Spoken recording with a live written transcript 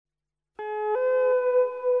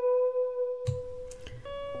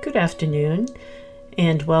Good afternoon,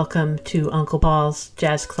 and welcome to Uncle Paul's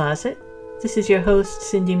Jazz Closet. This is your host,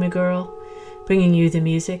 Cindy McGurl, bringing you the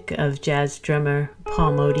music of jazz drummer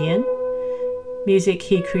Paul Motian. Music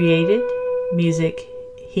he created, music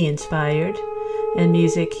he inspired, and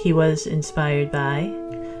music he was inspired by.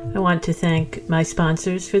 I want to thank my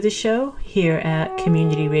sponsors for the show here at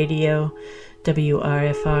Community Radio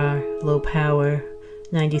WRFR Low Power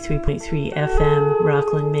 93.3 FM,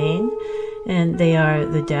 Rockland, Maine. And they are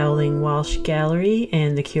the Dowling Walsh Gallery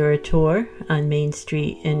and the Curator on Main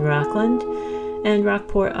Street in Rockland, and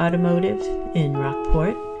Rockport Automotive in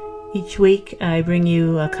Rockport. Each week I bring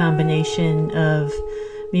you a combination of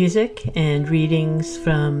music and readings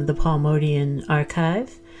from the Paul Motian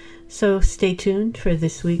archive, so stay tuned for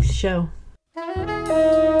this week's show.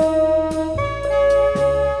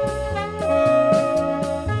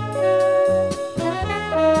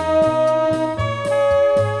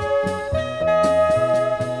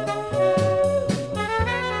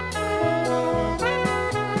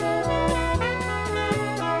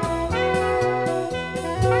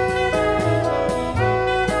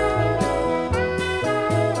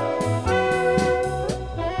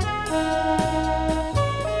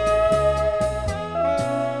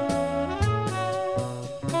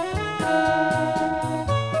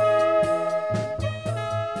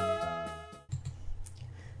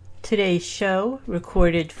 Today's show,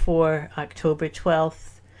 recorded for October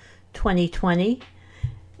 12th, 2020,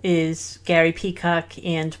 is Gary Peacock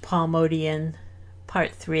and Paul Motian,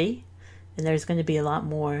 Part 3. And there's going to be a lot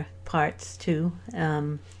more parts, too.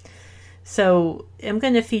 So I'm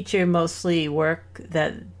going to feature mostly work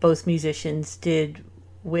that both musicians did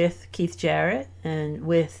with Keith Jarrett and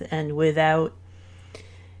with and without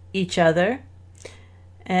each other.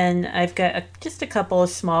 And I've got just a couple of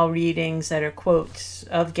small readings that are quotes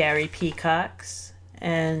of Gary Peacock's.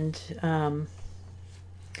 And I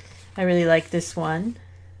really like this one.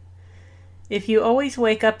 If you always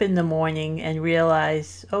wake up in the morning and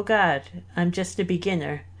realize, oh God, I'm just a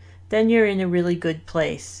beginner, then you're in a really good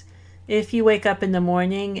place. If you wake up in the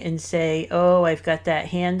morning and say, oh, I've got that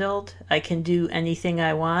handled, I can do anything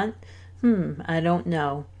I want, I don't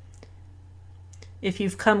know. If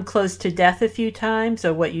you've come close to death a few times,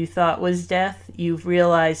 or what you thought was death, you've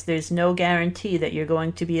realized there's no guarantee that you're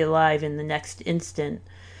going to be alive in the next instant.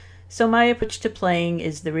 So my approach to playing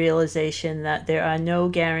is the realization that there are no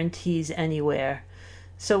guarantees anywhere.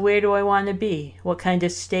 So where do I want to be? What kind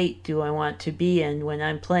of state do I want to be in when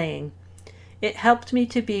I'm playing? It helped me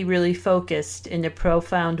to be really focused in a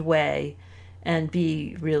profound way and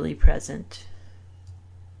be really present.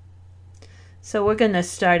 So we're going to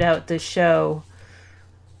start out the show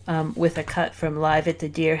with a cut from Live at the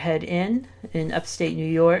Deerhead Inn in upstate New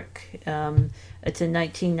York. It's a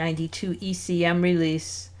 1992 ECM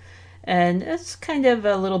release, and it's kind of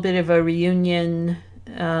a little bit of a reunion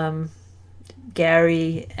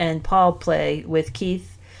Gary and Paul play with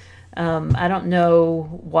Keith. I don't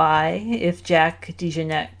know why, if Jack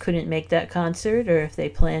DeJohnette couldn't make that concert or if they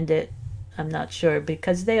planned it. I'm not sure,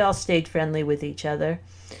 because they all stayed friendly with each other.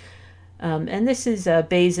 And this is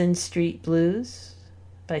Bazin Street Blues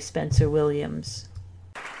by Spencer Williams.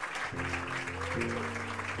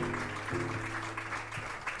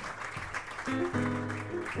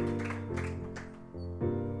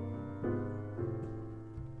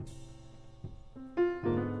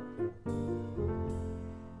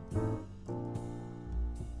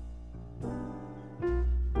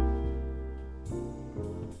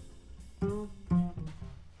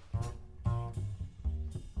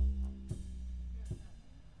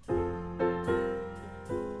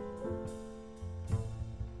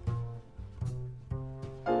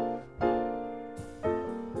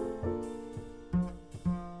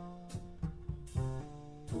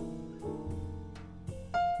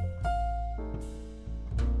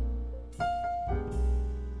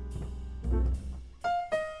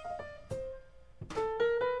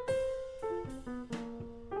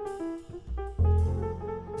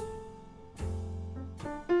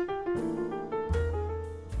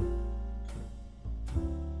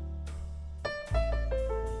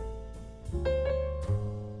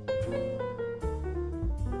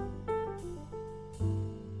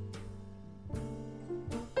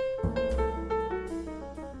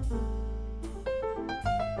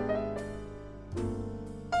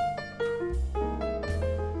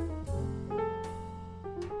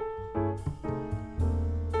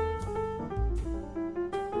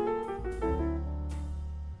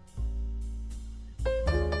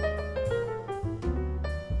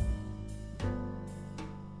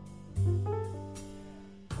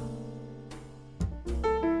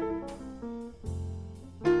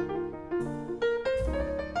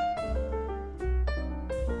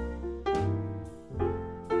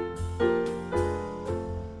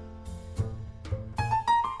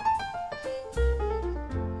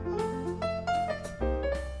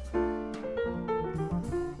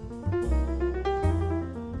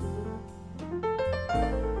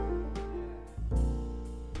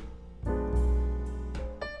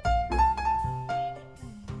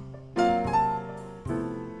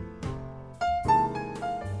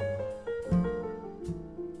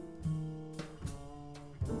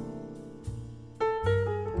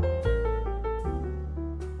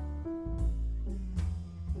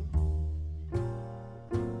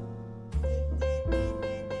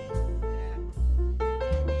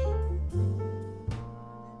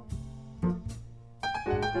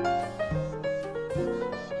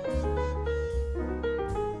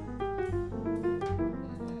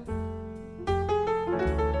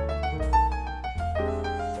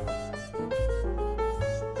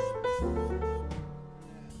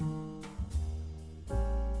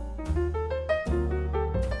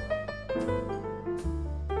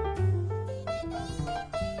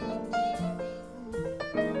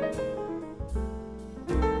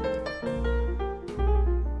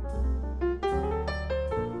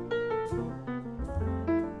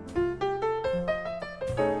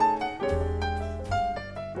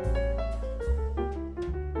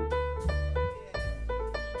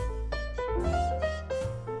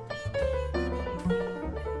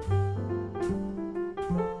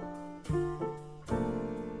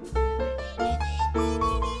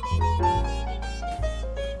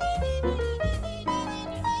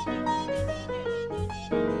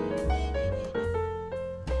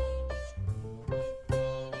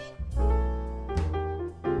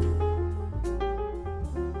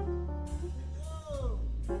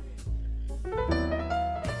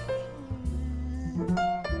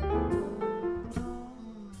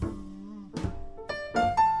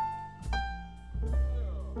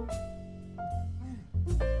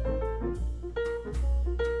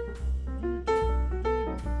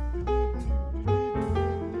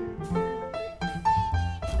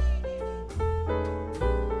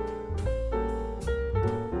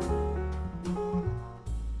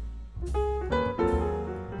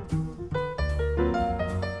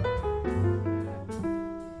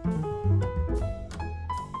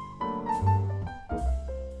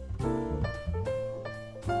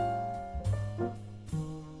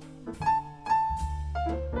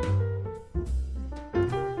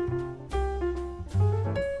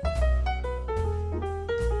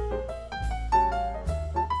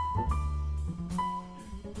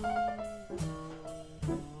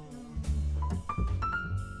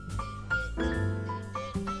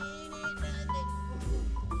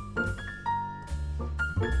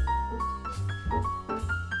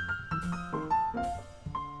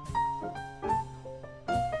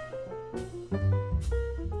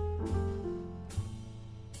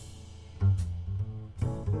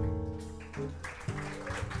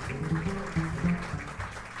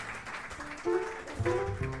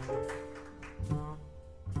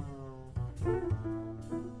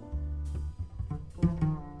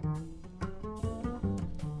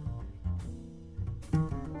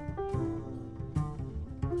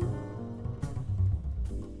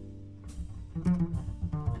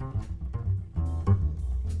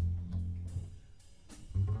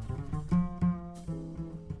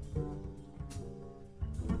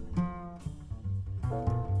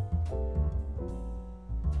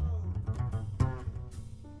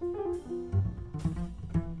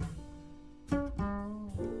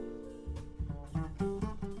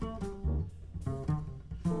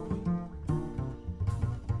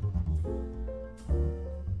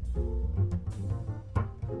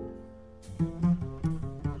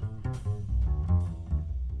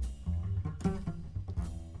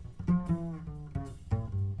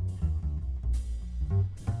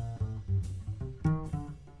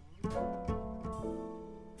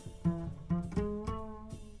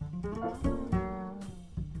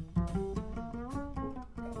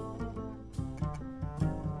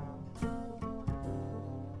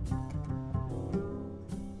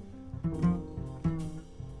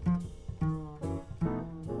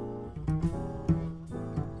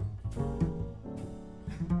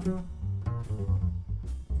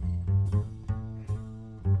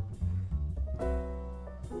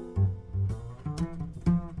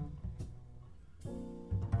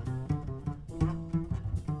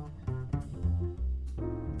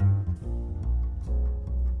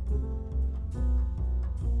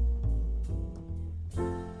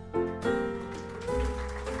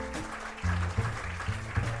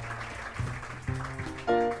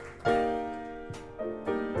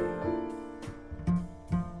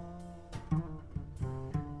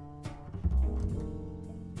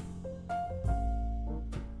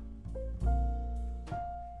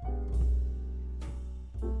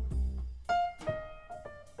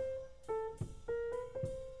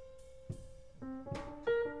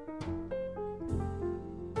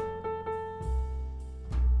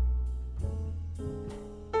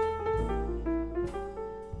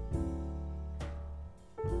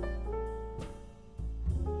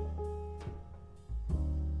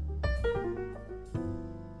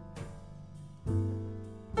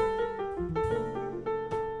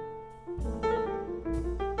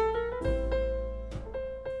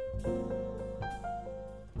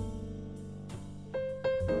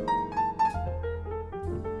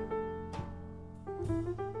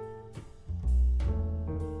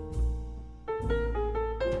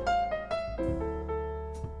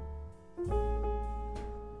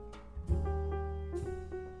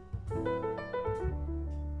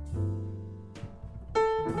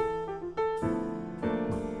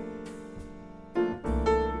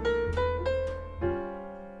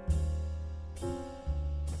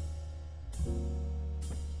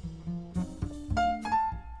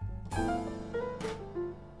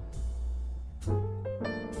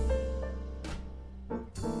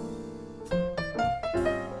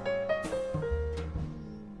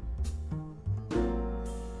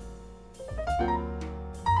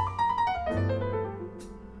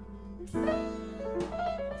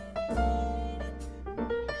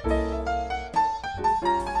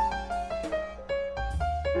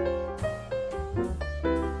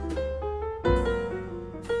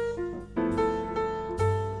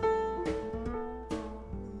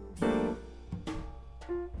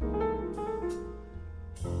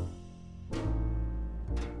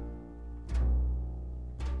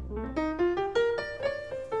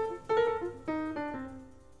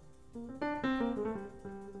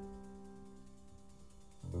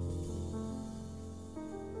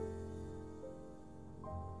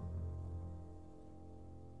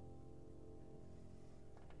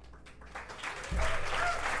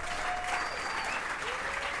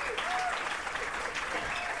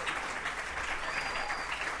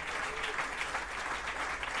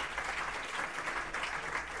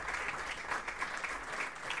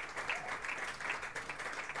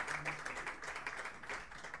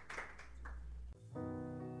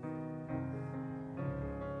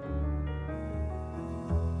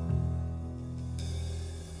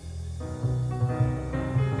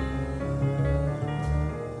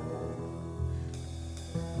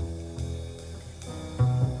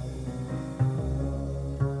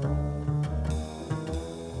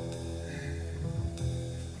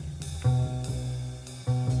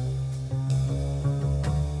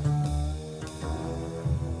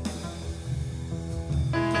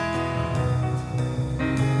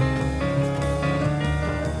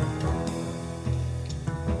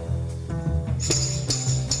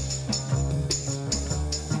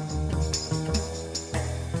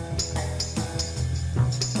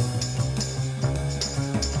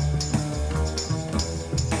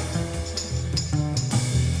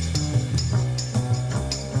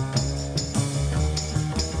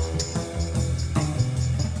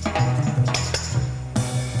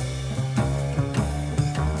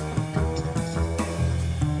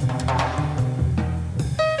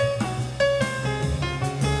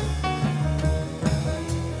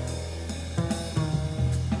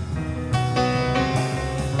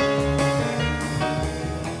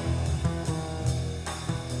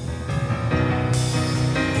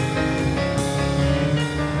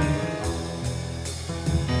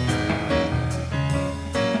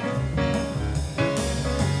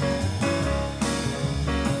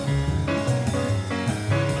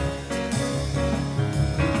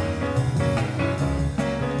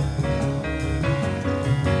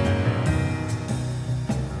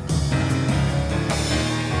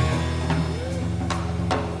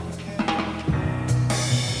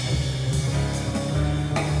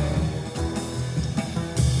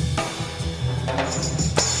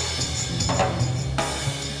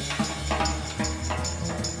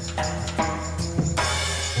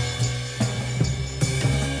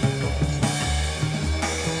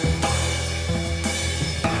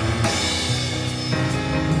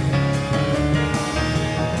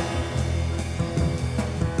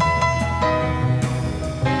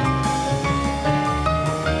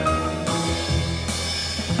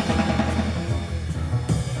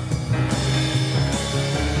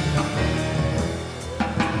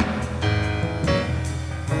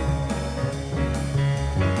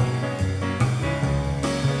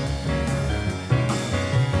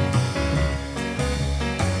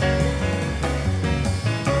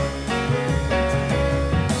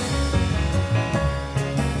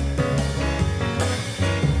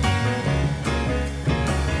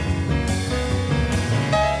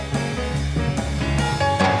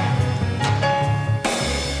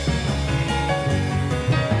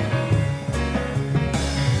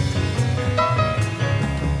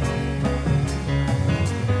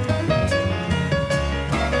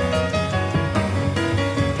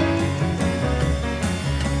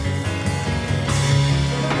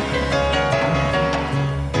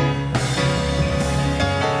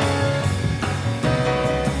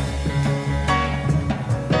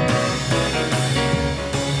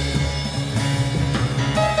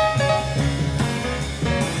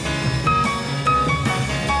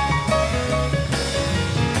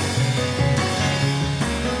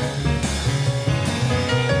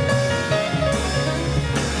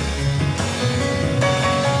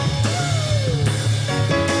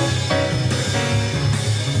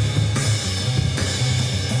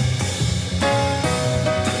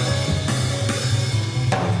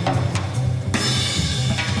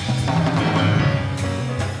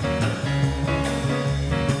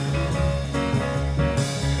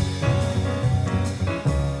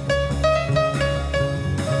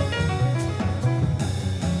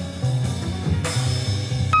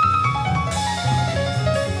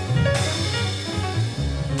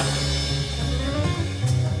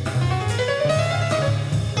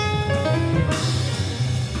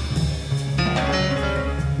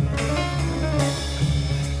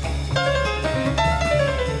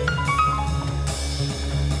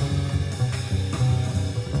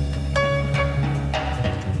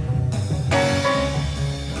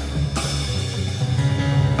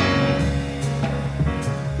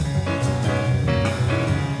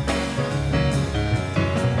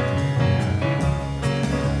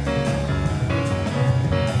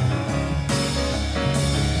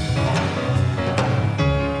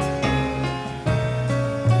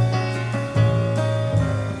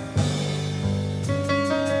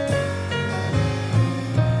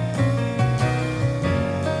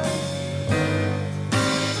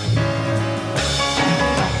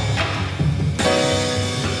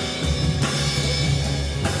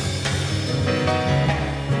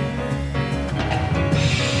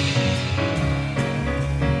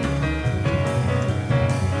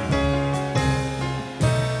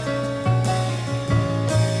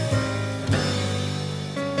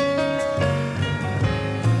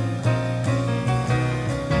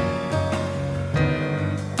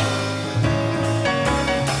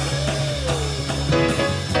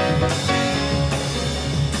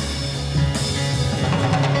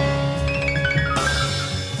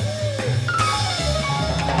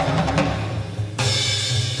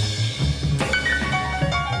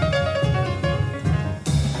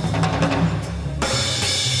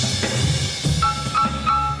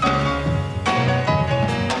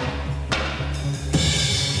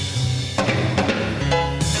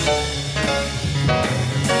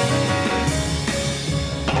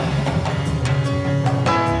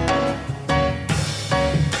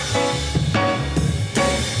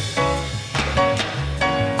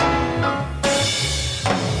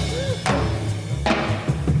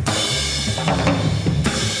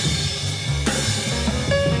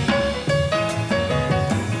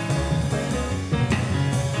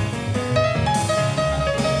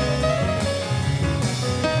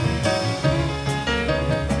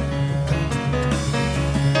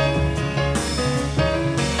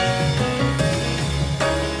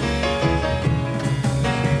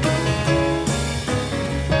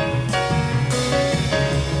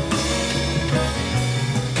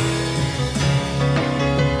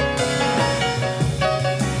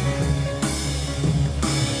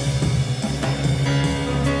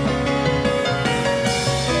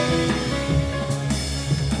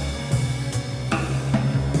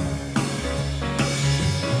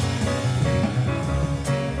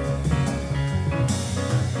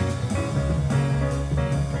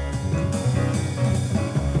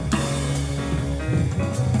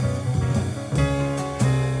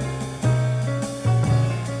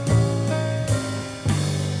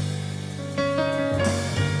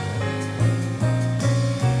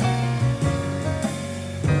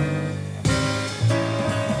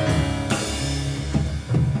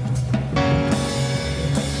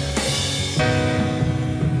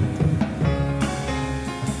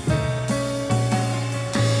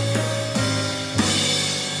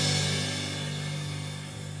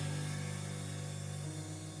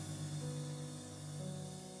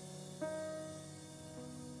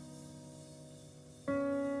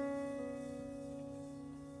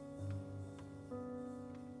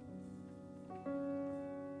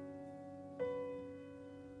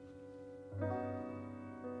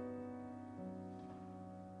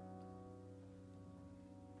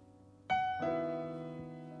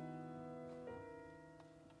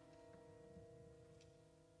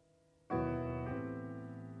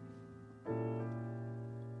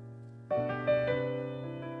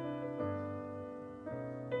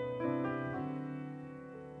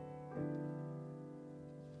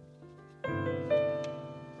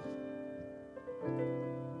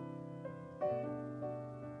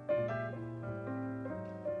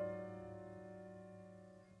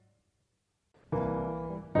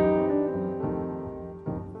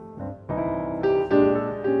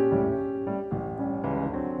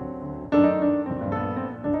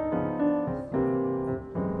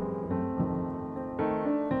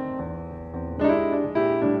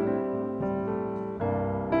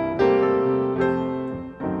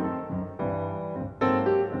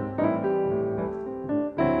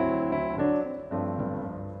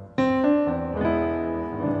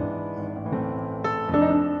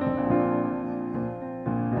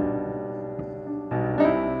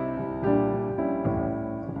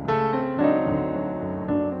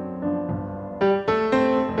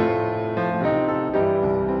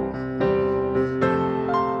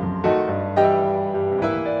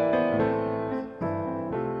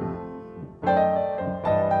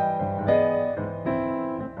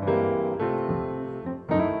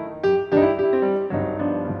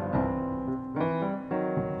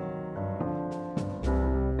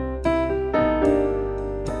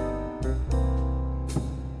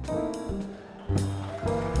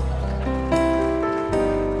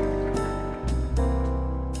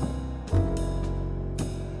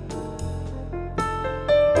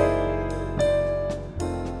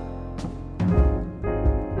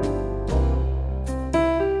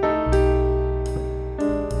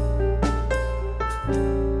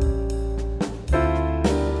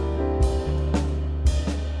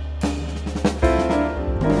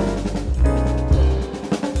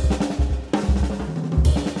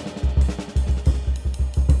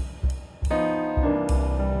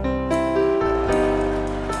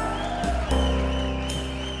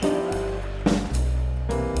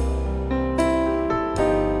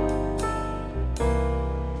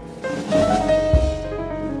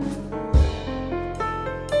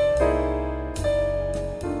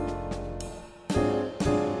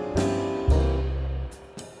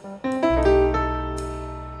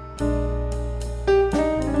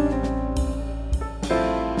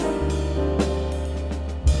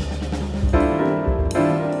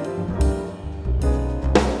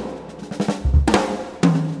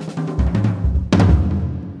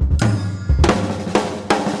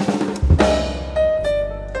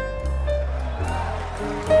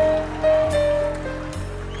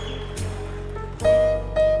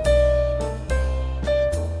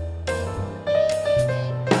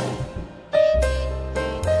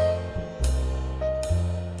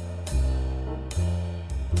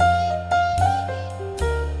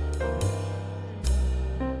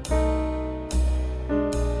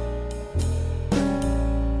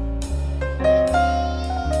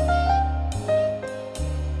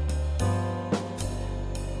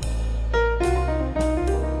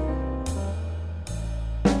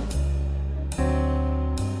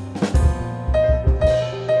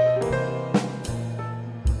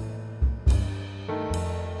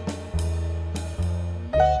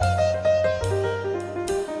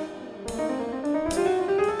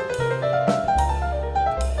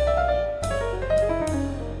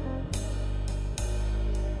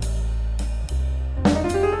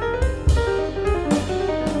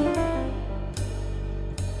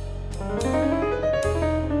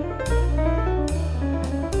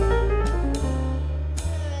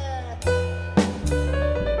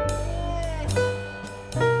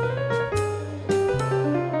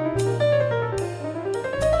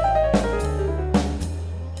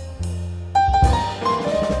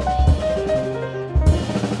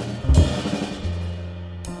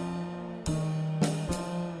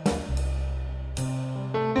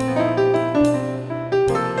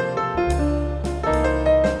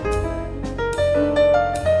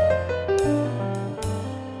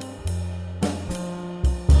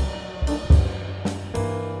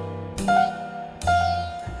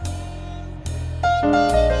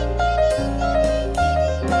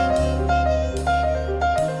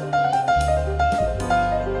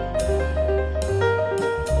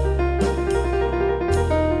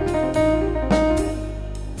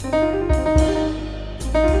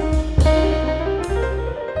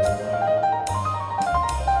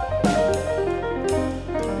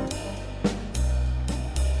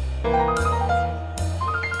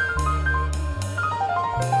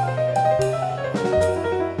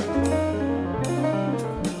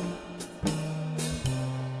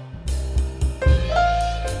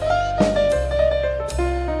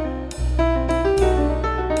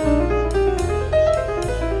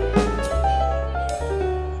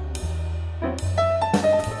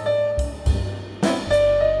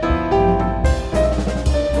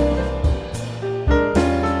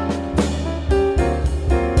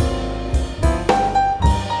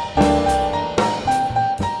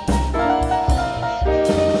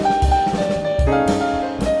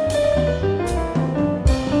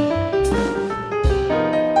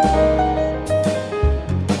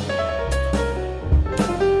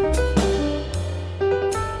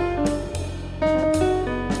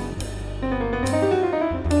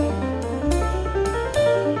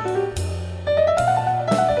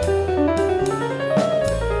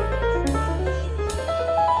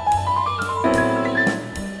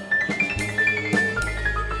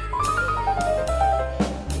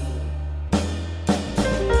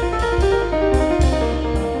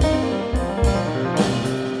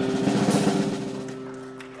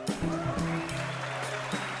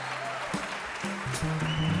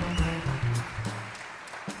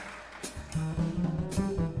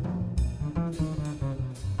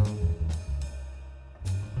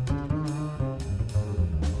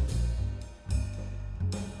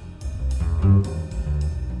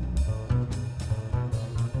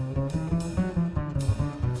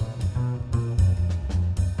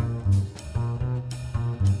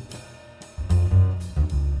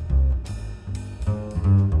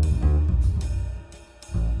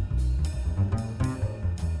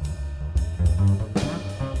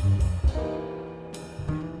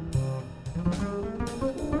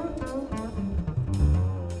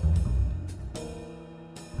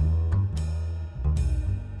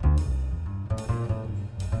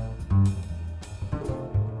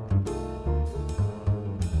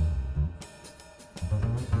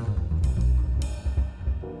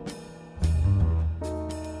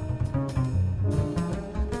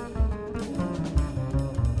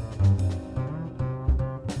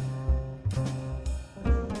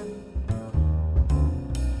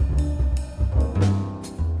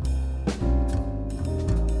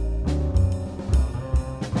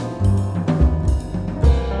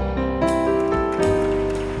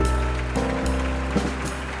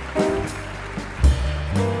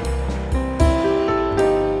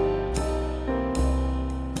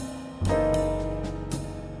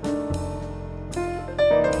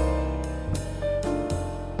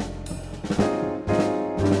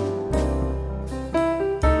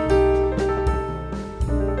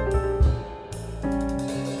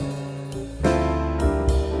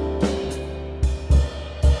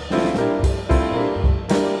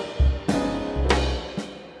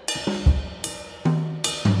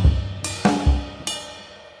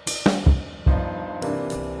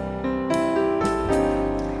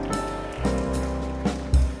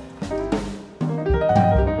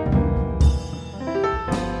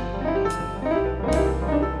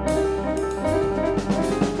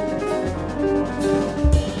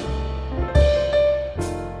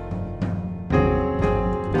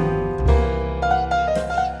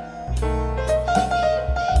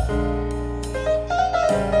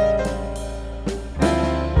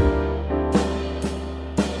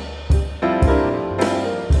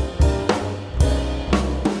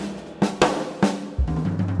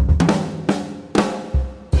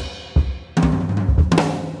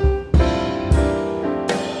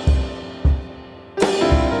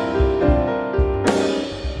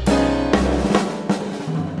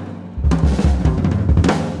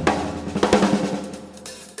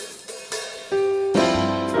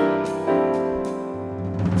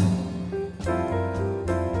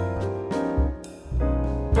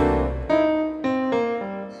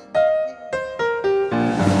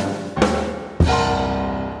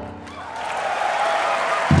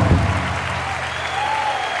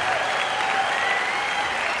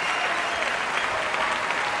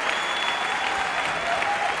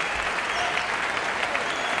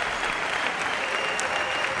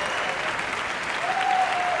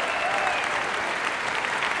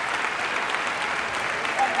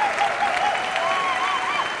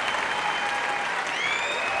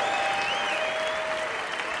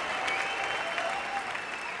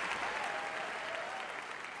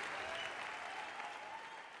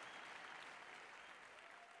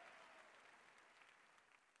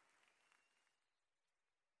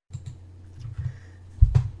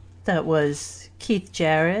 That was Keith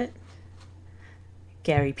Jarrett,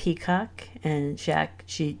 Gary Peacock, and Jacques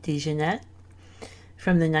DeJohnette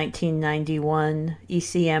from the 1991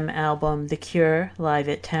 ECM album The Cure, Live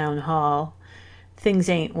at Town Hall. Things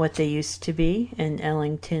Ain't What They Used to Be, an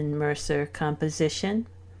Ellington Mercer composition.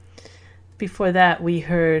 Before that, we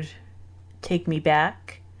heard Take Me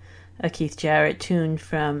Back, a Keith Jarrett tune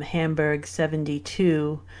from Hamburg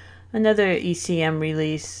 72, another ECM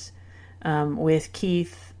release with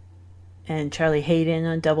Keith and Charlie Haden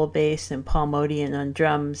on double bass and Paul Motian on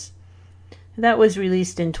drums. That was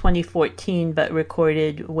released in 2014 but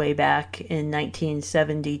recorded way back in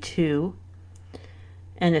 1972.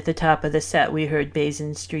 And at the top of the set we heard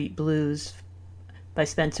Basin Street Blues by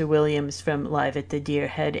Spencer Williams from Live at the Deer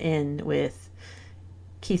Head Inn with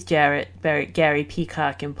Keith Jarrett, Gary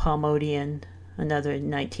Peacock, and Paul Motian, another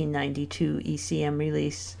 1992 ECM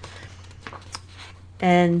release.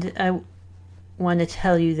 And I want to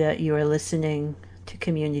tell you that you are listening to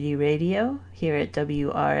Community Radio here at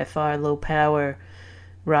WRFR Low Power,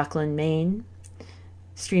 Rockland, Maine,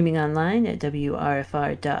 streaming online at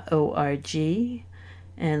wrfr.org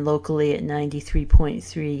and locally at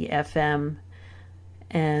 93.3 FM.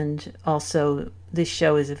 And also, this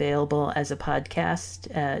show is available as a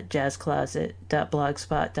podcast at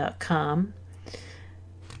jazzcloset.blogspot.com.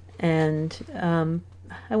 And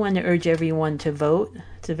I want to urge everyone to vote.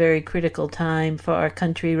 It's a very critical time for our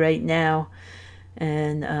country right now.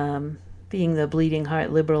 And being the bleeding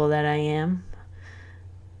heart liberal that I am,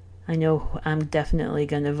 I know I'm definitely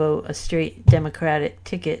going to vote a straight Democratic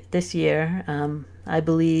ticket this year. I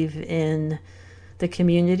believe in the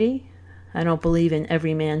community. I don't believe in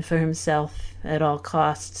every man for himself at all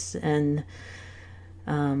costs. And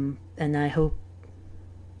I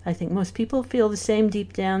think most people feel the same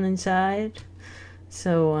deep down inside.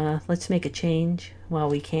 So let's make a change while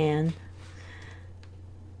we can.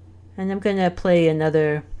 And I'm going to play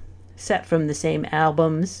another set from the same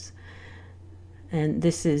albums. And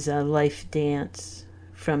this is a Life Dance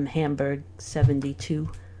from Hamburg 72.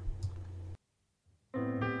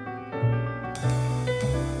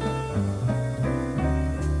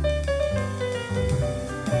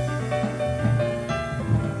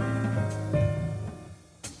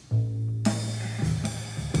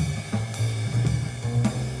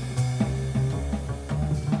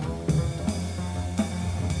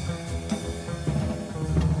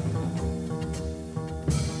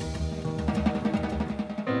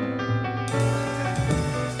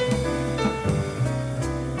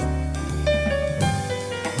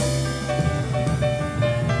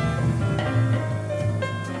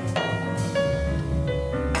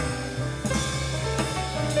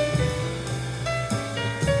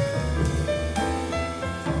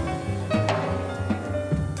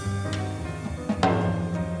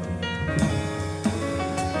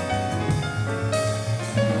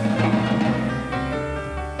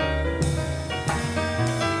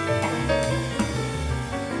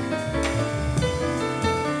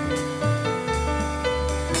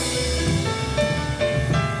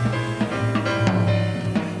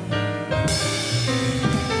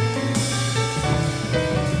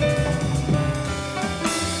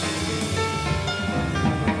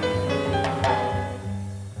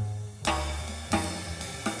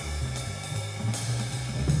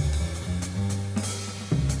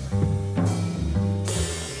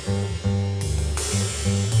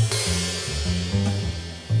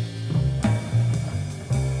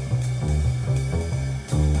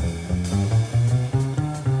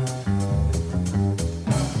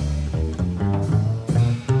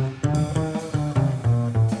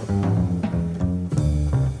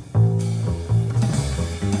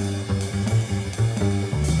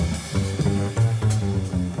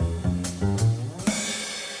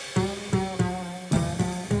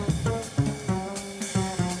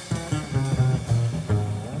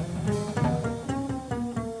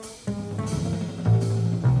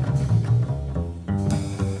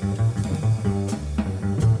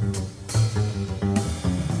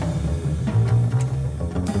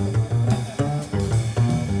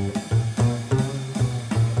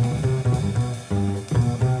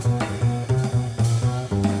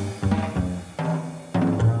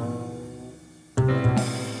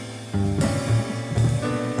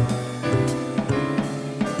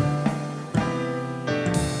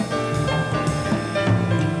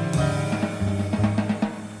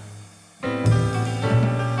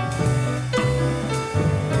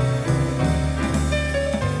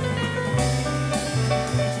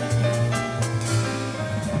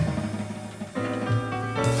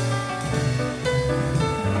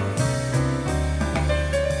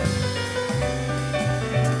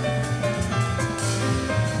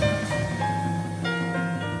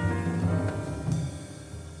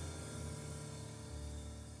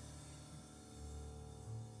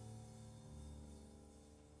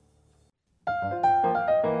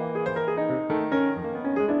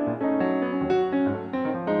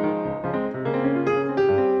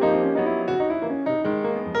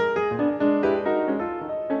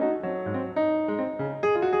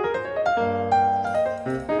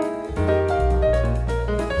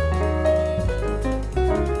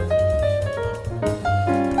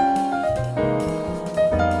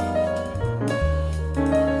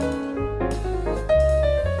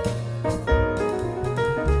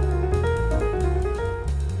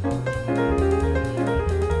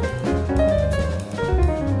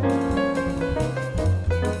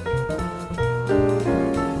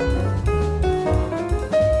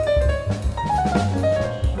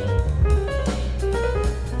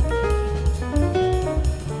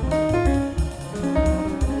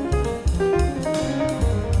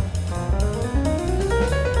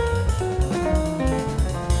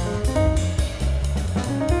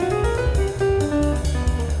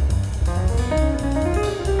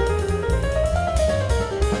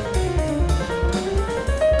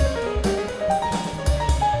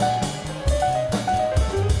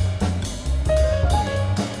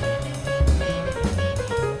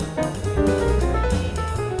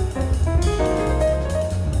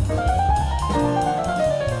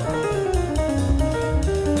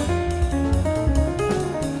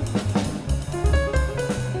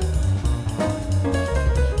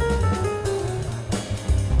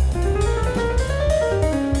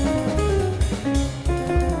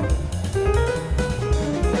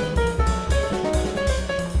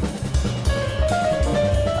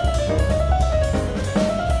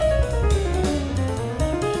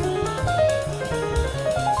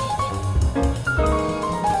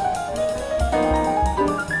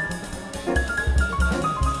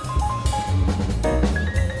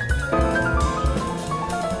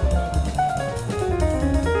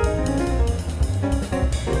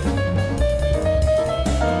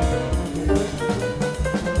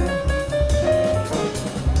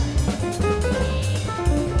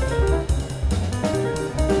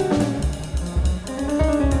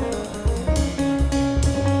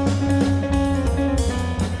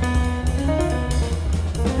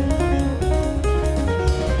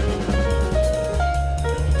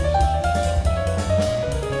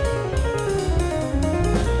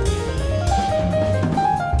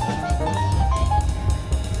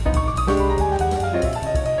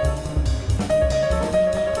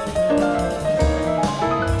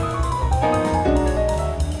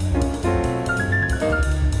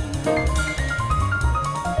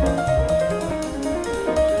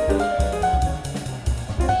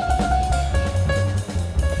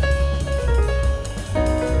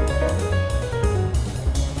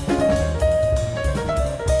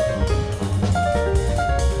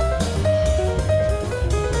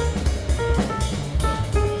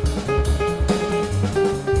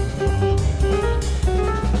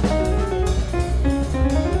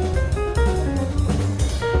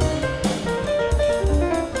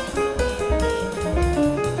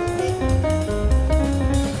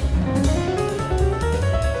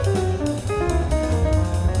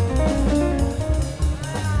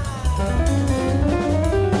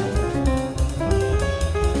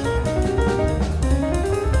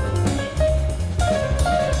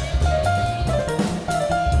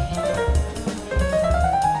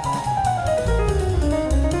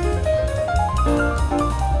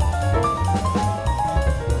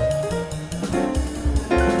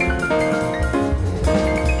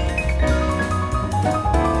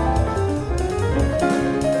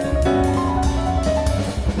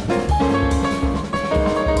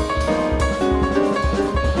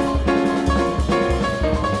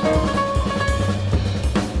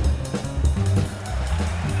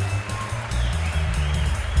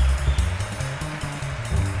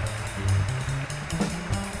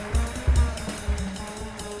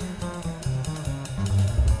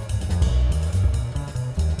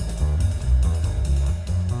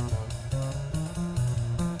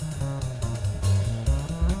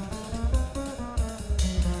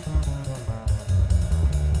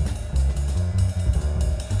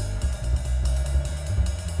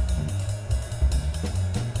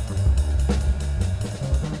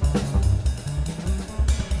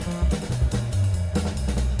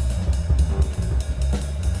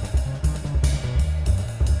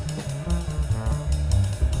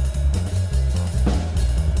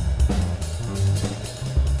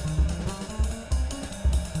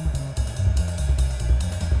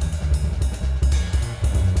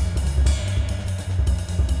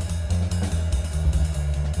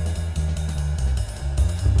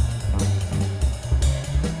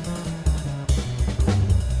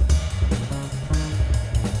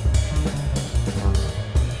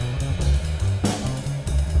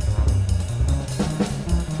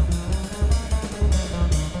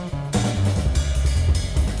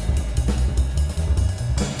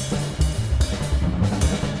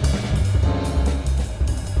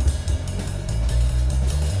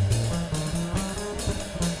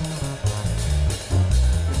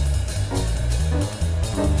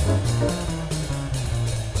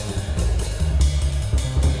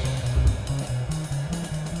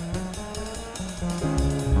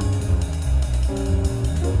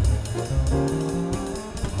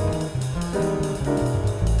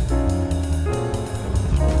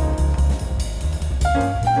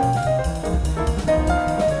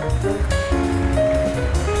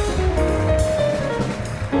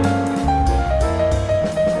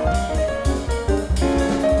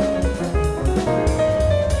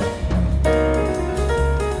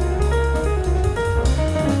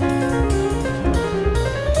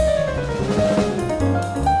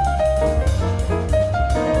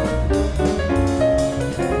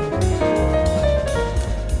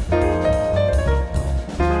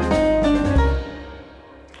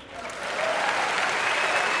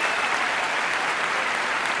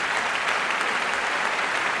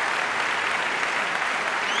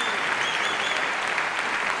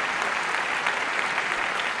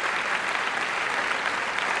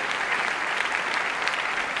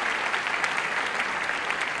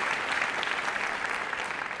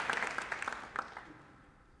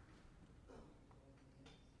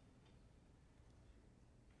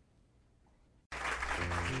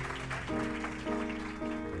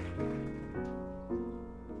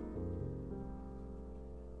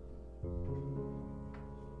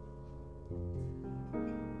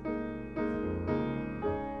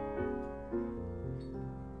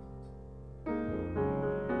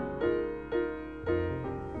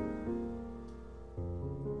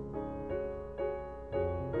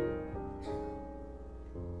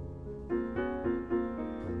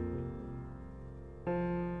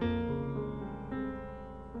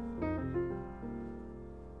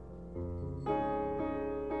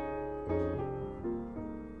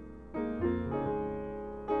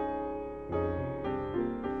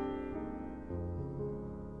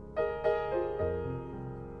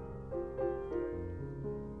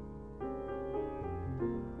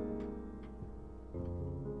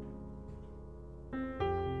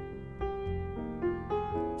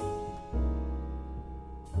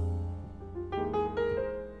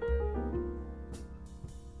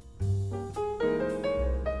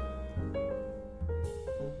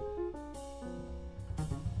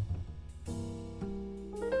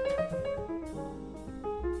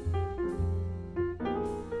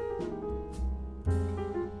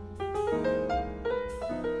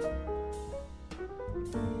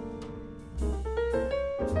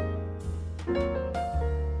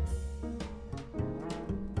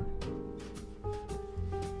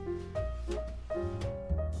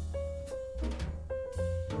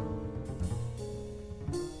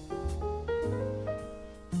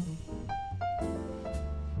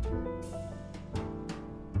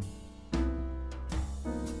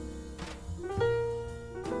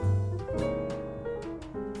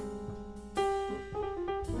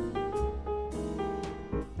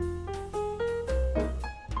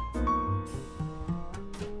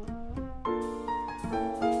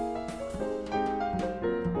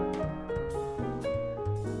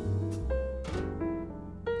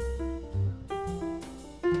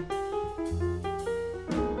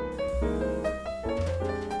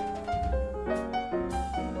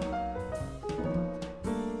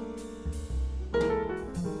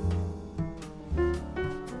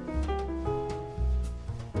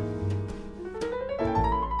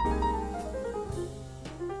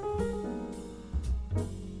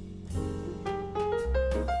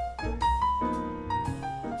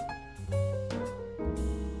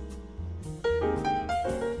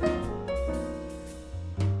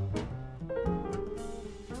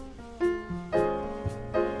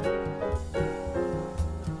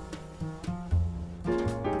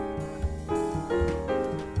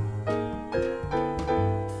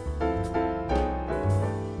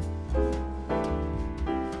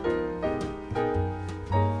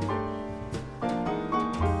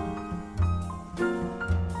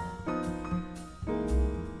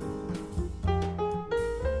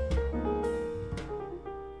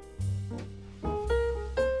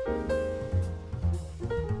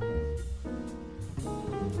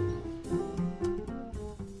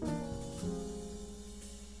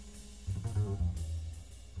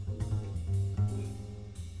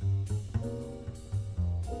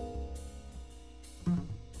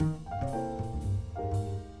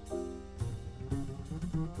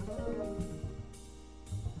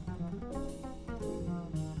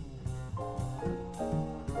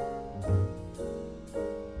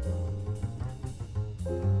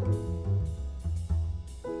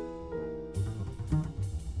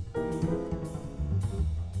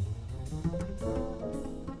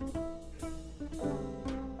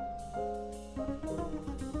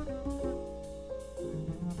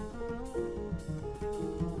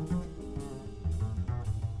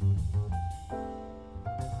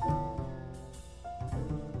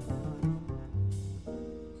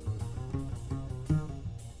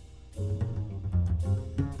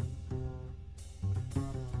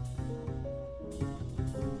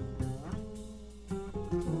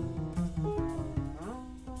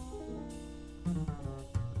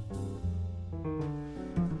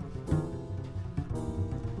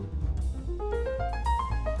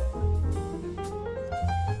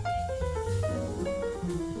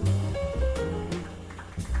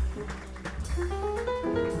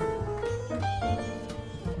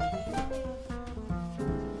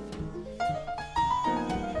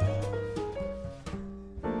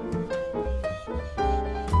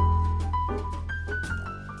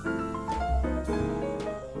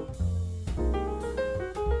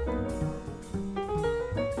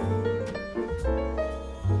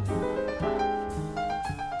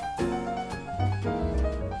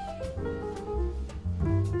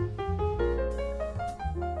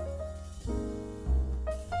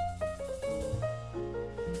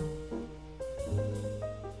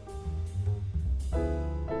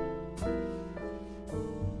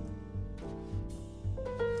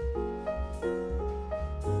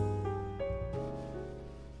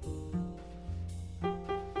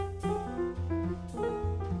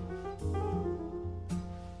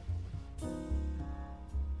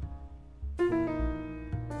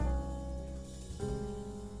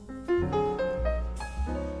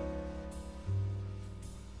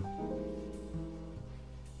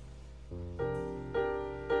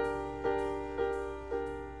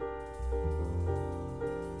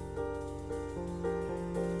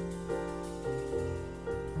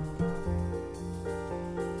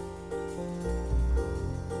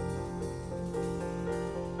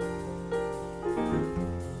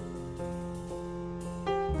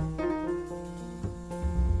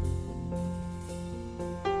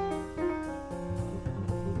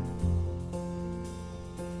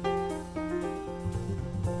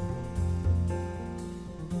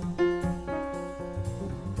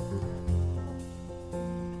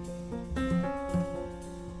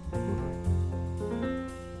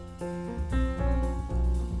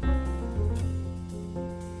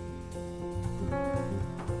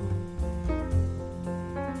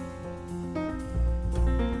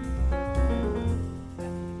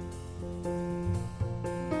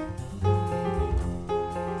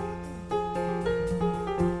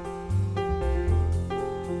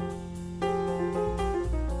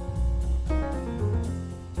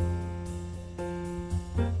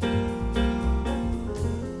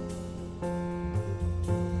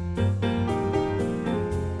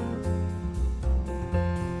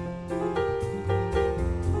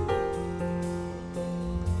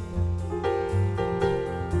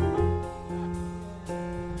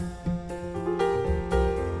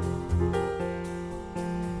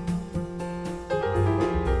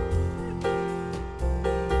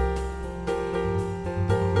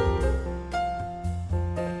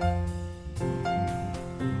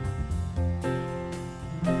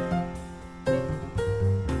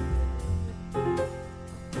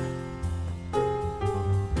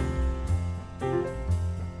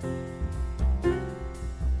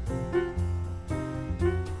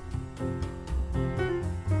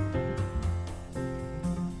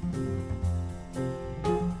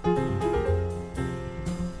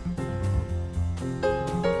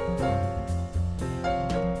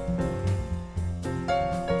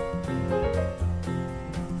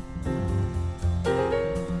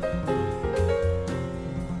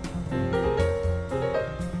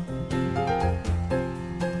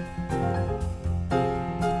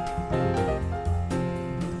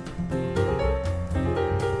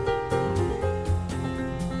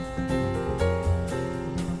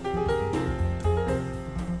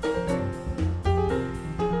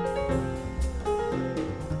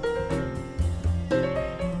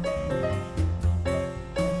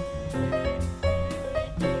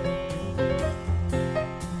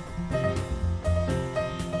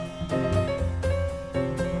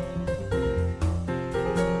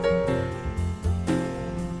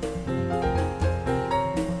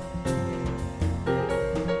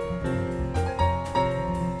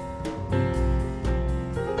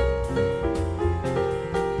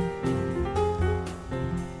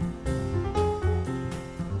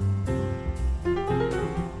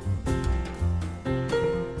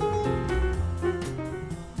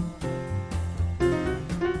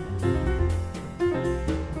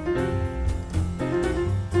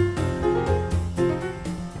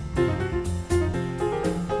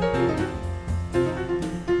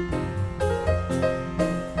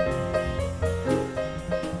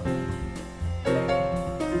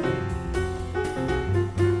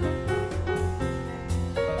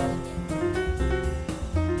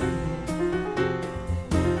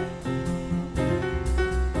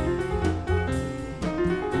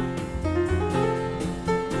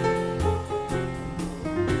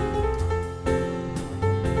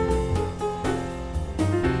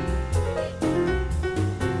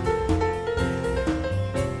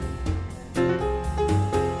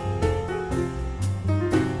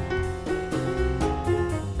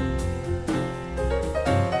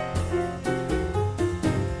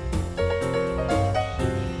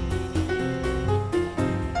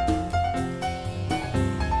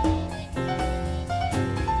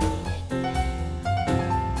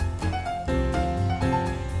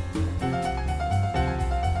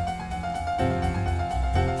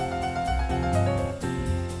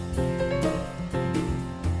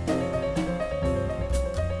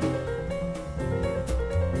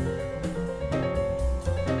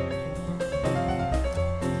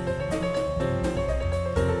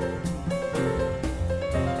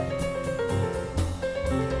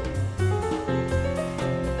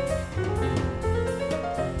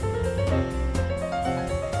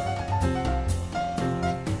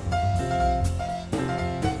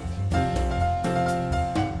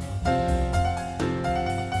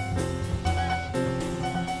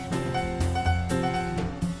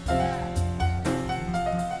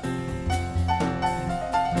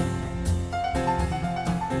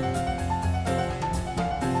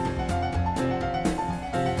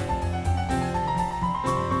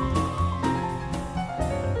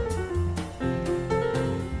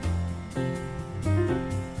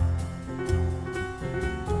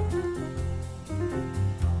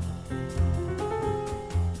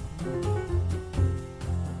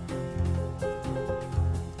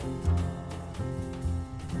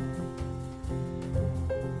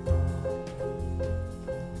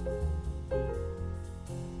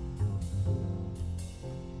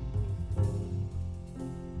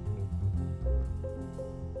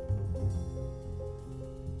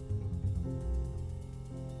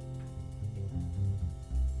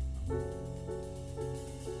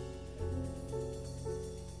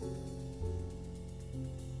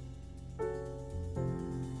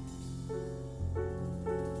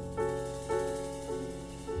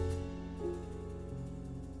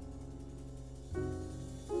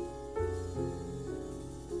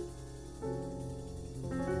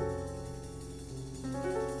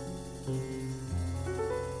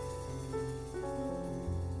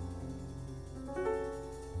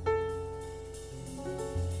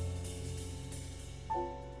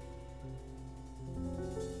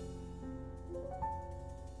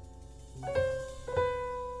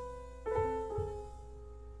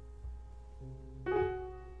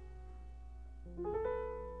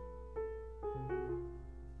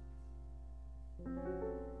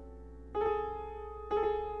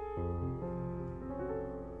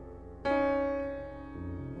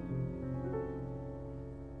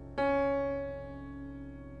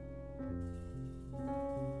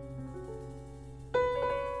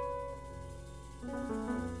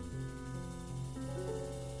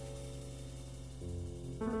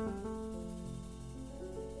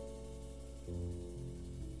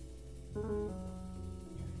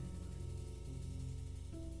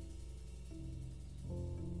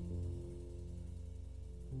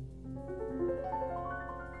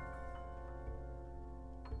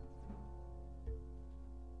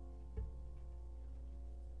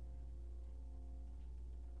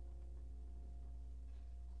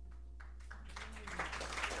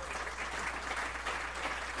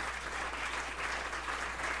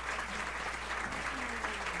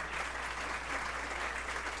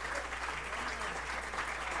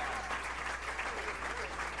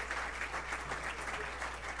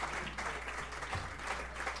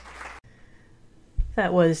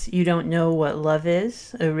 That was You Don't Know What Love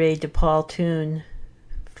Is, a Ray DePaul tune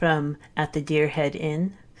from At the Deerhead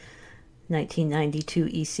Inn, 1992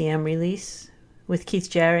 ECM release, with Keith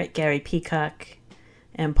Jarrett, Gary Peacock,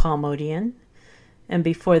 and Paul Motian. And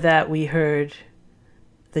before that, we heard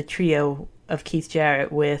the trio of Keith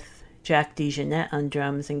Jarrett with Jack DeJohnette on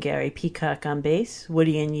drums and Gary Peacock on bass,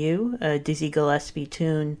 Woody and You, a Dizzy Gillespie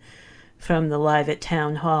tune from the Live at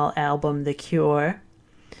Town Hall album The Cure.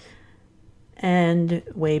 And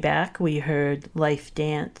way back, we heard Life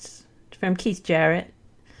Dance from Keith Jarrett,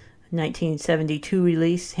 1972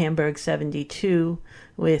 release, Hamburg 72,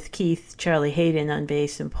 with Keith, Charlie Hayden on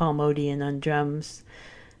bass, and Paul Motian on drums.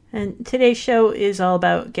 And today's show is all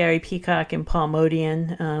about Gary Peacock and Paul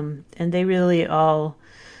Motian, and they really all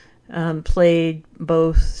played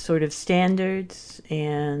both sort of standards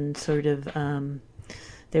and sort of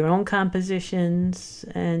their own compositions,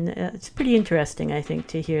 and it's pretty interesting, I think,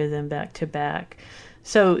 to hear them back to back.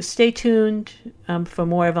 So stay tuned for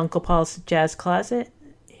more of Uncle Paul's Jazz Closet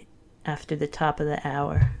after the top of the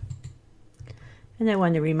hour. And I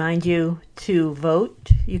want to remind you to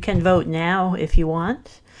vote. You can vote now if you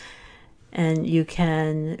want, and you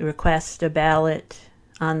can request a ballot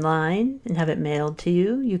online and have it mailed to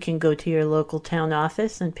you. You can go to your local town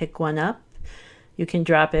office and pick one up. You can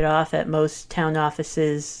drop it off at most town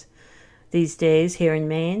offices these days here in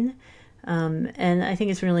Maine. And I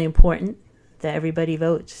think it's really important that everybody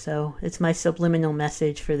votes. So it's my subliminal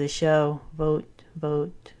message for the show. Vote,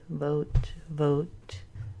 vote, vote, vote.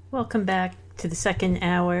 Welcome back to the second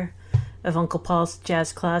hour of Uncle Paul's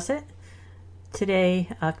Jazz Closet. Today,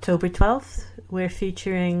 October 12th, we're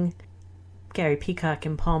featuring Gary Peacock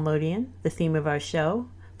and Paul Motian, the theme of our show,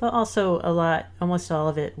 but also almost all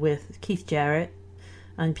of it with Keith Jarrett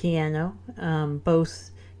on piano.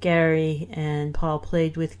 Both Gary and Paul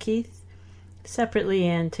played with Keith separately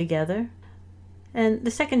and together. And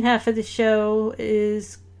the second half of the show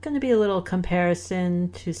is going to be a little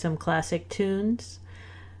comparison to some classic tunes.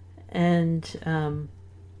 And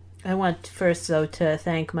I want first, though, to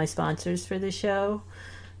thank my sponsors for the show,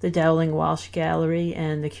 the Dowling Walsh Gallery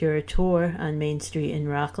and the Curator on Main Street in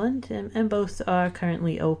Rockland. And both are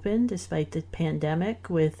currently open despite the pandemic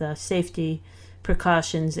with safety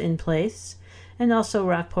precautions in place, and also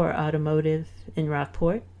Rockport Automotive in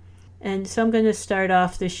Rockport. And so I'm going to start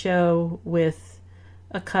off the show with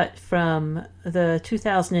a cut from the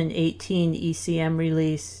 2018 ECM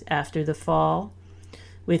release After the Fall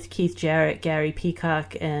with Keith Jarrett, Gary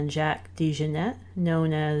Peacock, and Jack DeJohnette,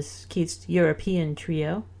 known as Keith's European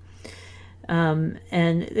Trio. And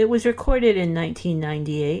it was recorded in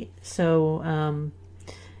 1998, so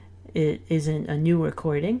it isn't a new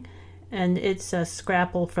recording. And it's a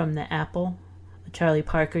Scrapple from the Apple, a Charlie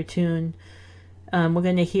Parker tune. We're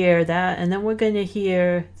going to hear that, and then we're going to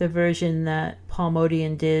hear the version that Paul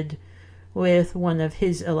Motian did with one of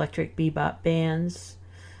his electric bebop bands,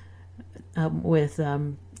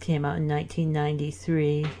 came out in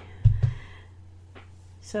 1993.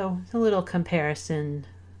 So a little comparison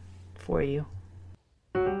for you.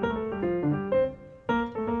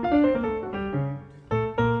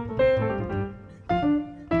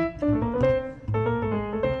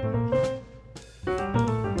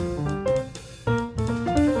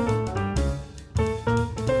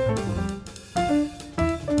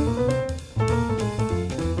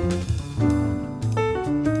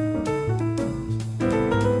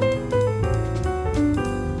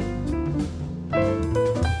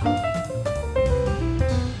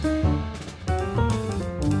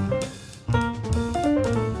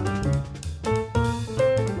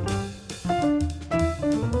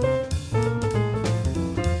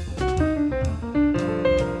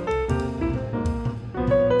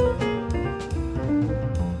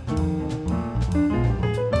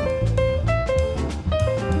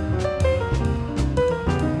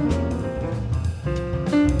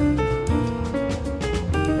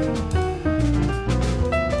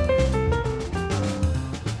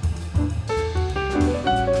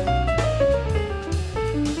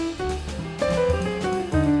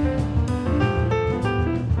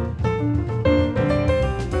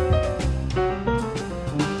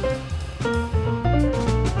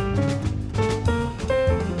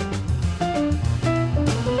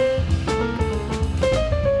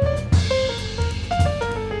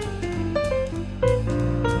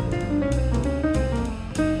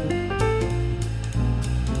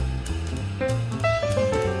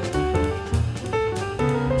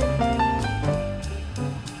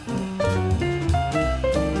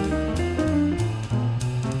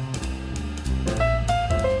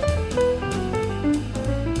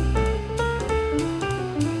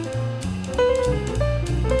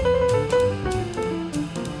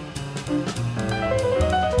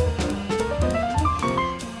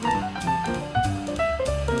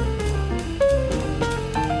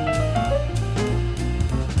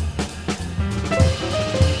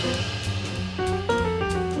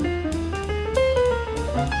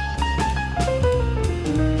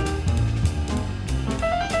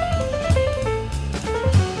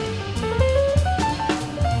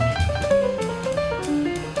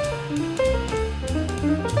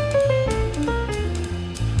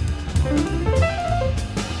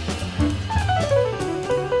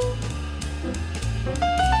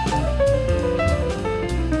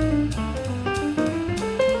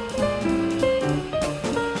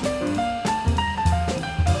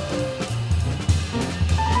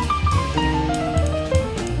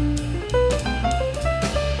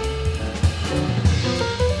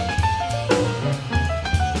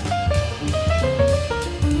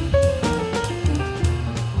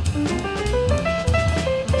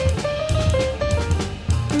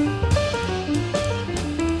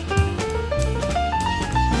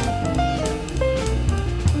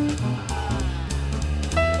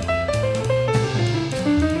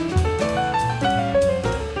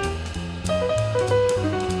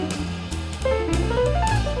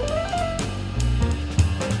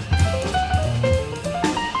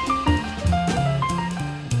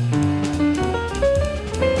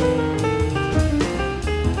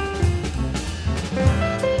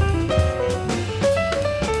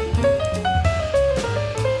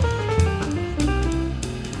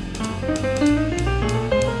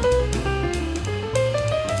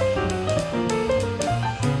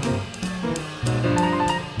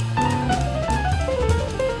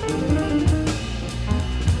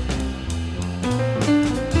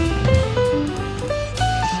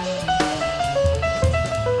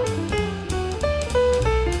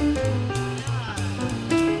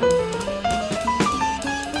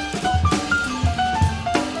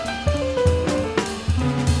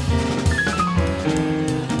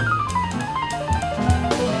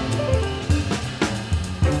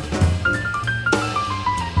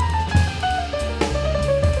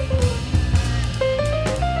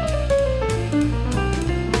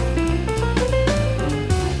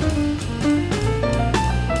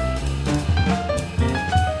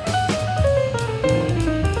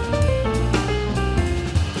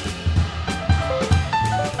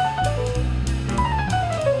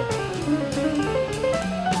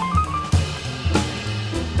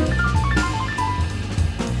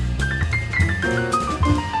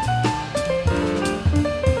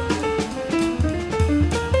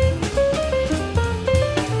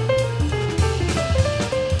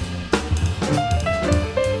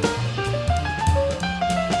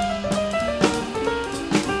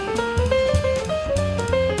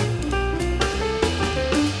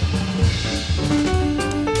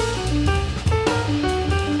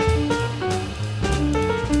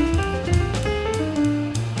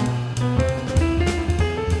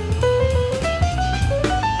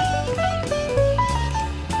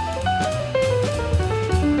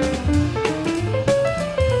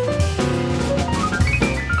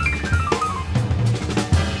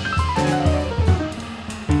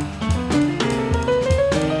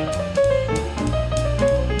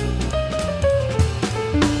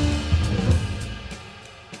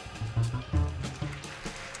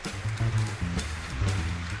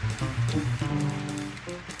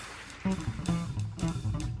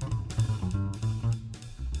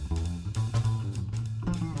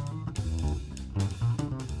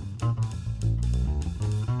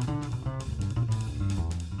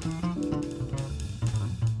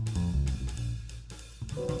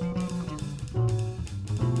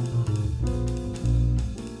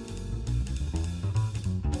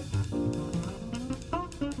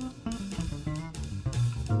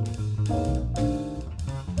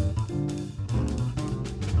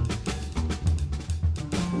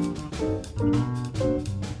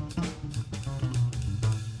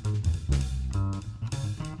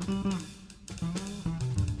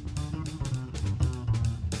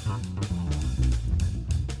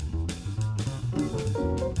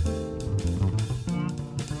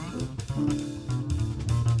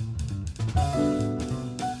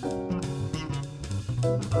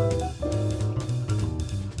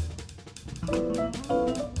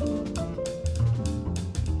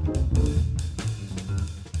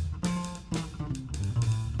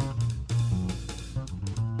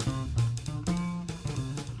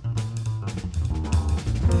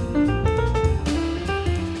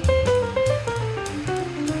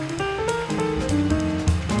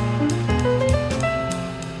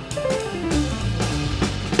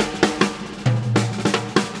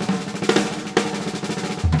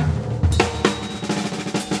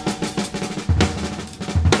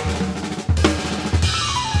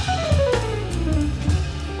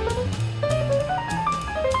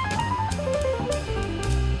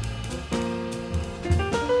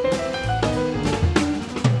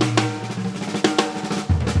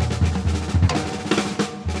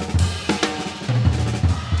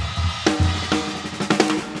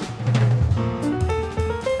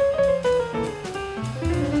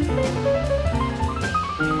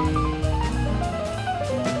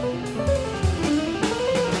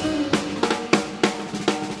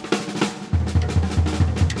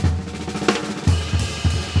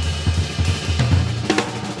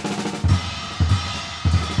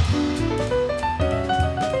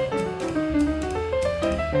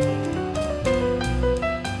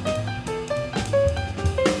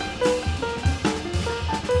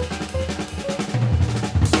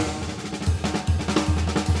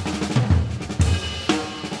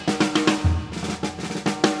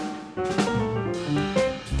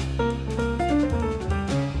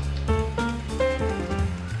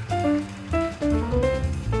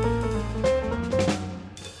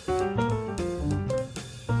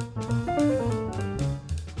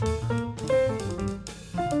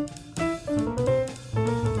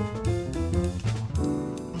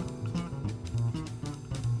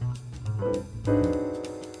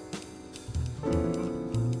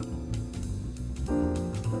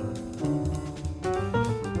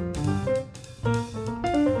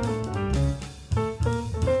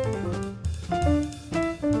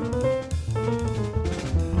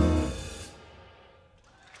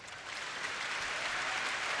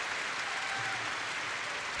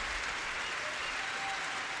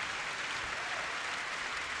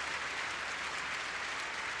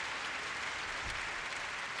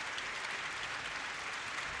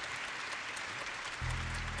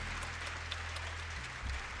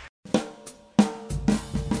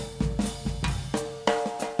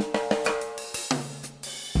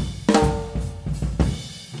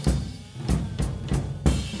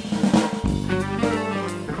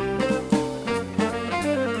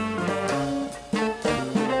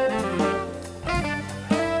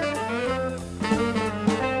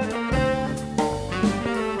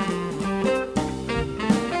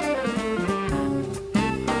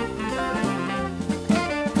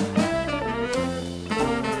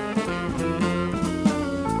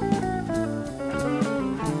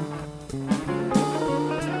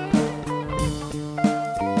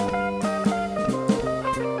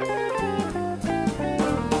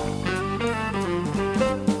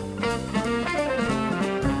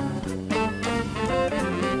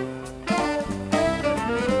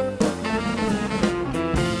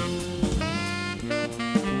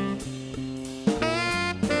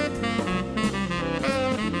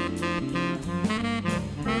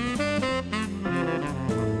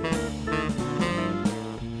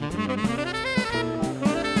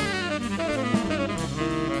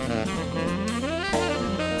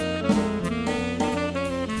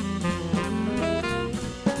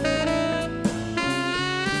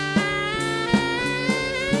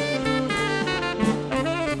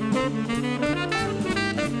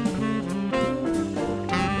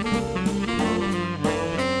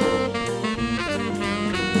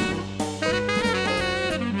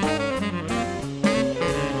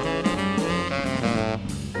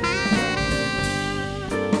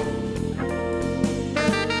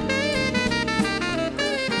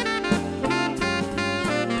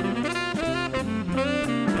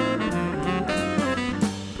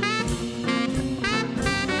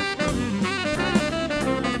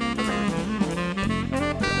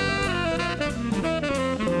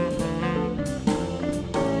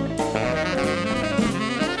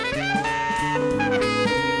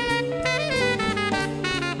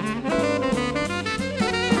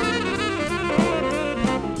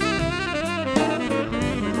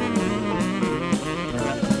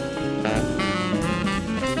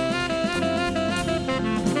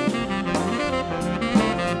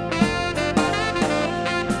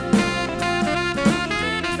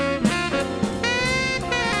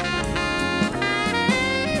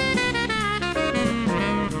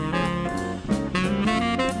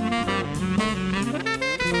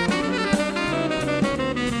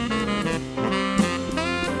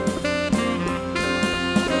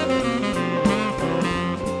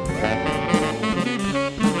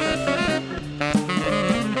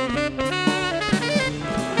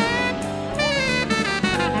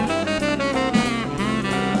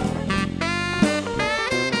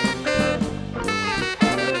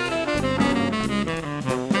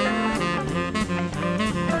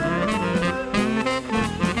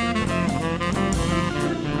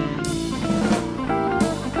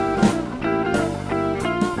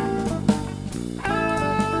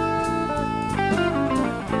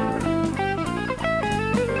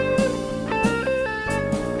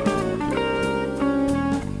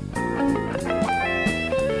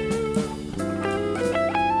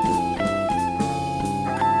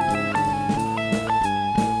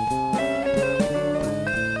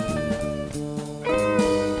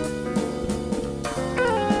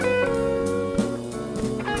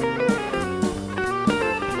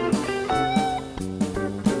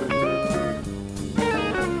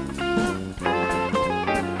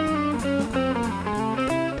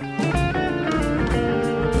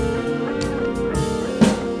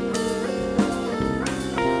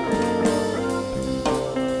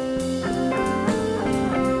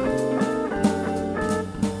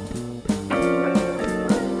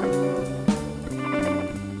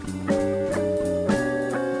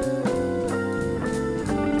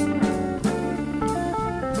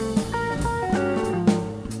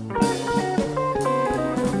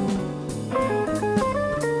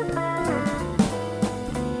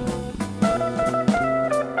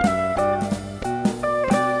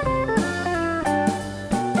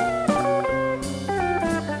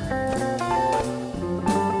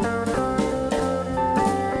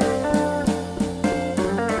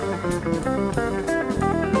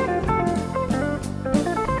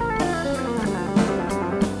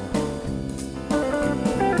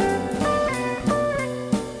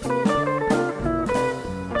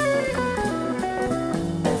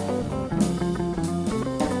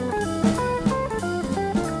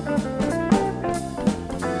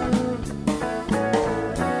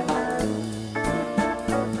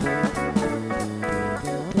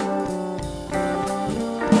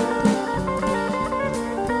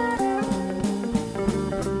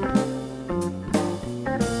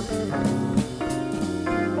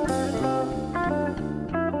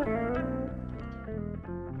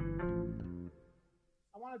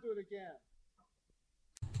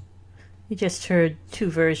 You just heard two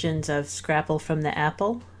versions of Scrapple from the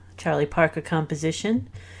Apple, Charlie Parker composition.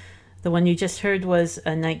 The one you just heard was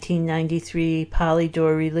a 1993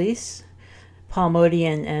 Polydor release, Paul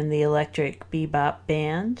Motian and the Electric Bebop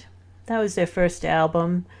Band. That was their first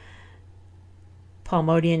album. Paul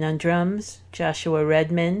Motian on drums, Joshua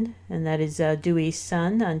Redman, and that is Dewey's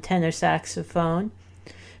son, on tenor saxophone,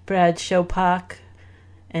 Brad Chopok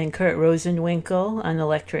and Kurt Rosenwinkel on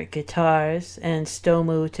electric guitars, and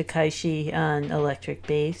Stomu Takaishi on electric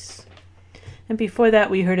bass. And before that,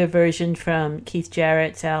 we heard a version from Keith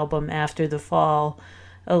Jarrett's album After the Fall,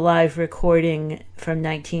 a live recording from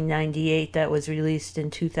 1998 that was released in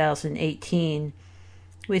 2018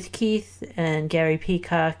 with Keith and Gary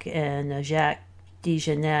Peacock and Jacques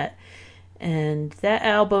DeJohnette. And that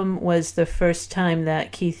album was the first time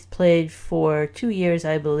that Keith played for 2 years,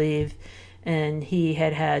 I believe, and he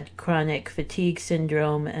had chronic fatigue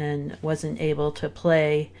syndrome and wasn't able to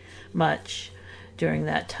play much during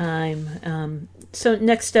that time. So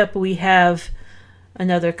next up we have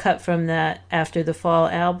another cut from that After the Fall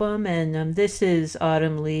album, and this is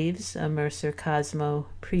Autumn Leaves, a Mercer Cosmo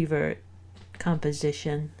Prevert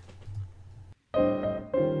composition.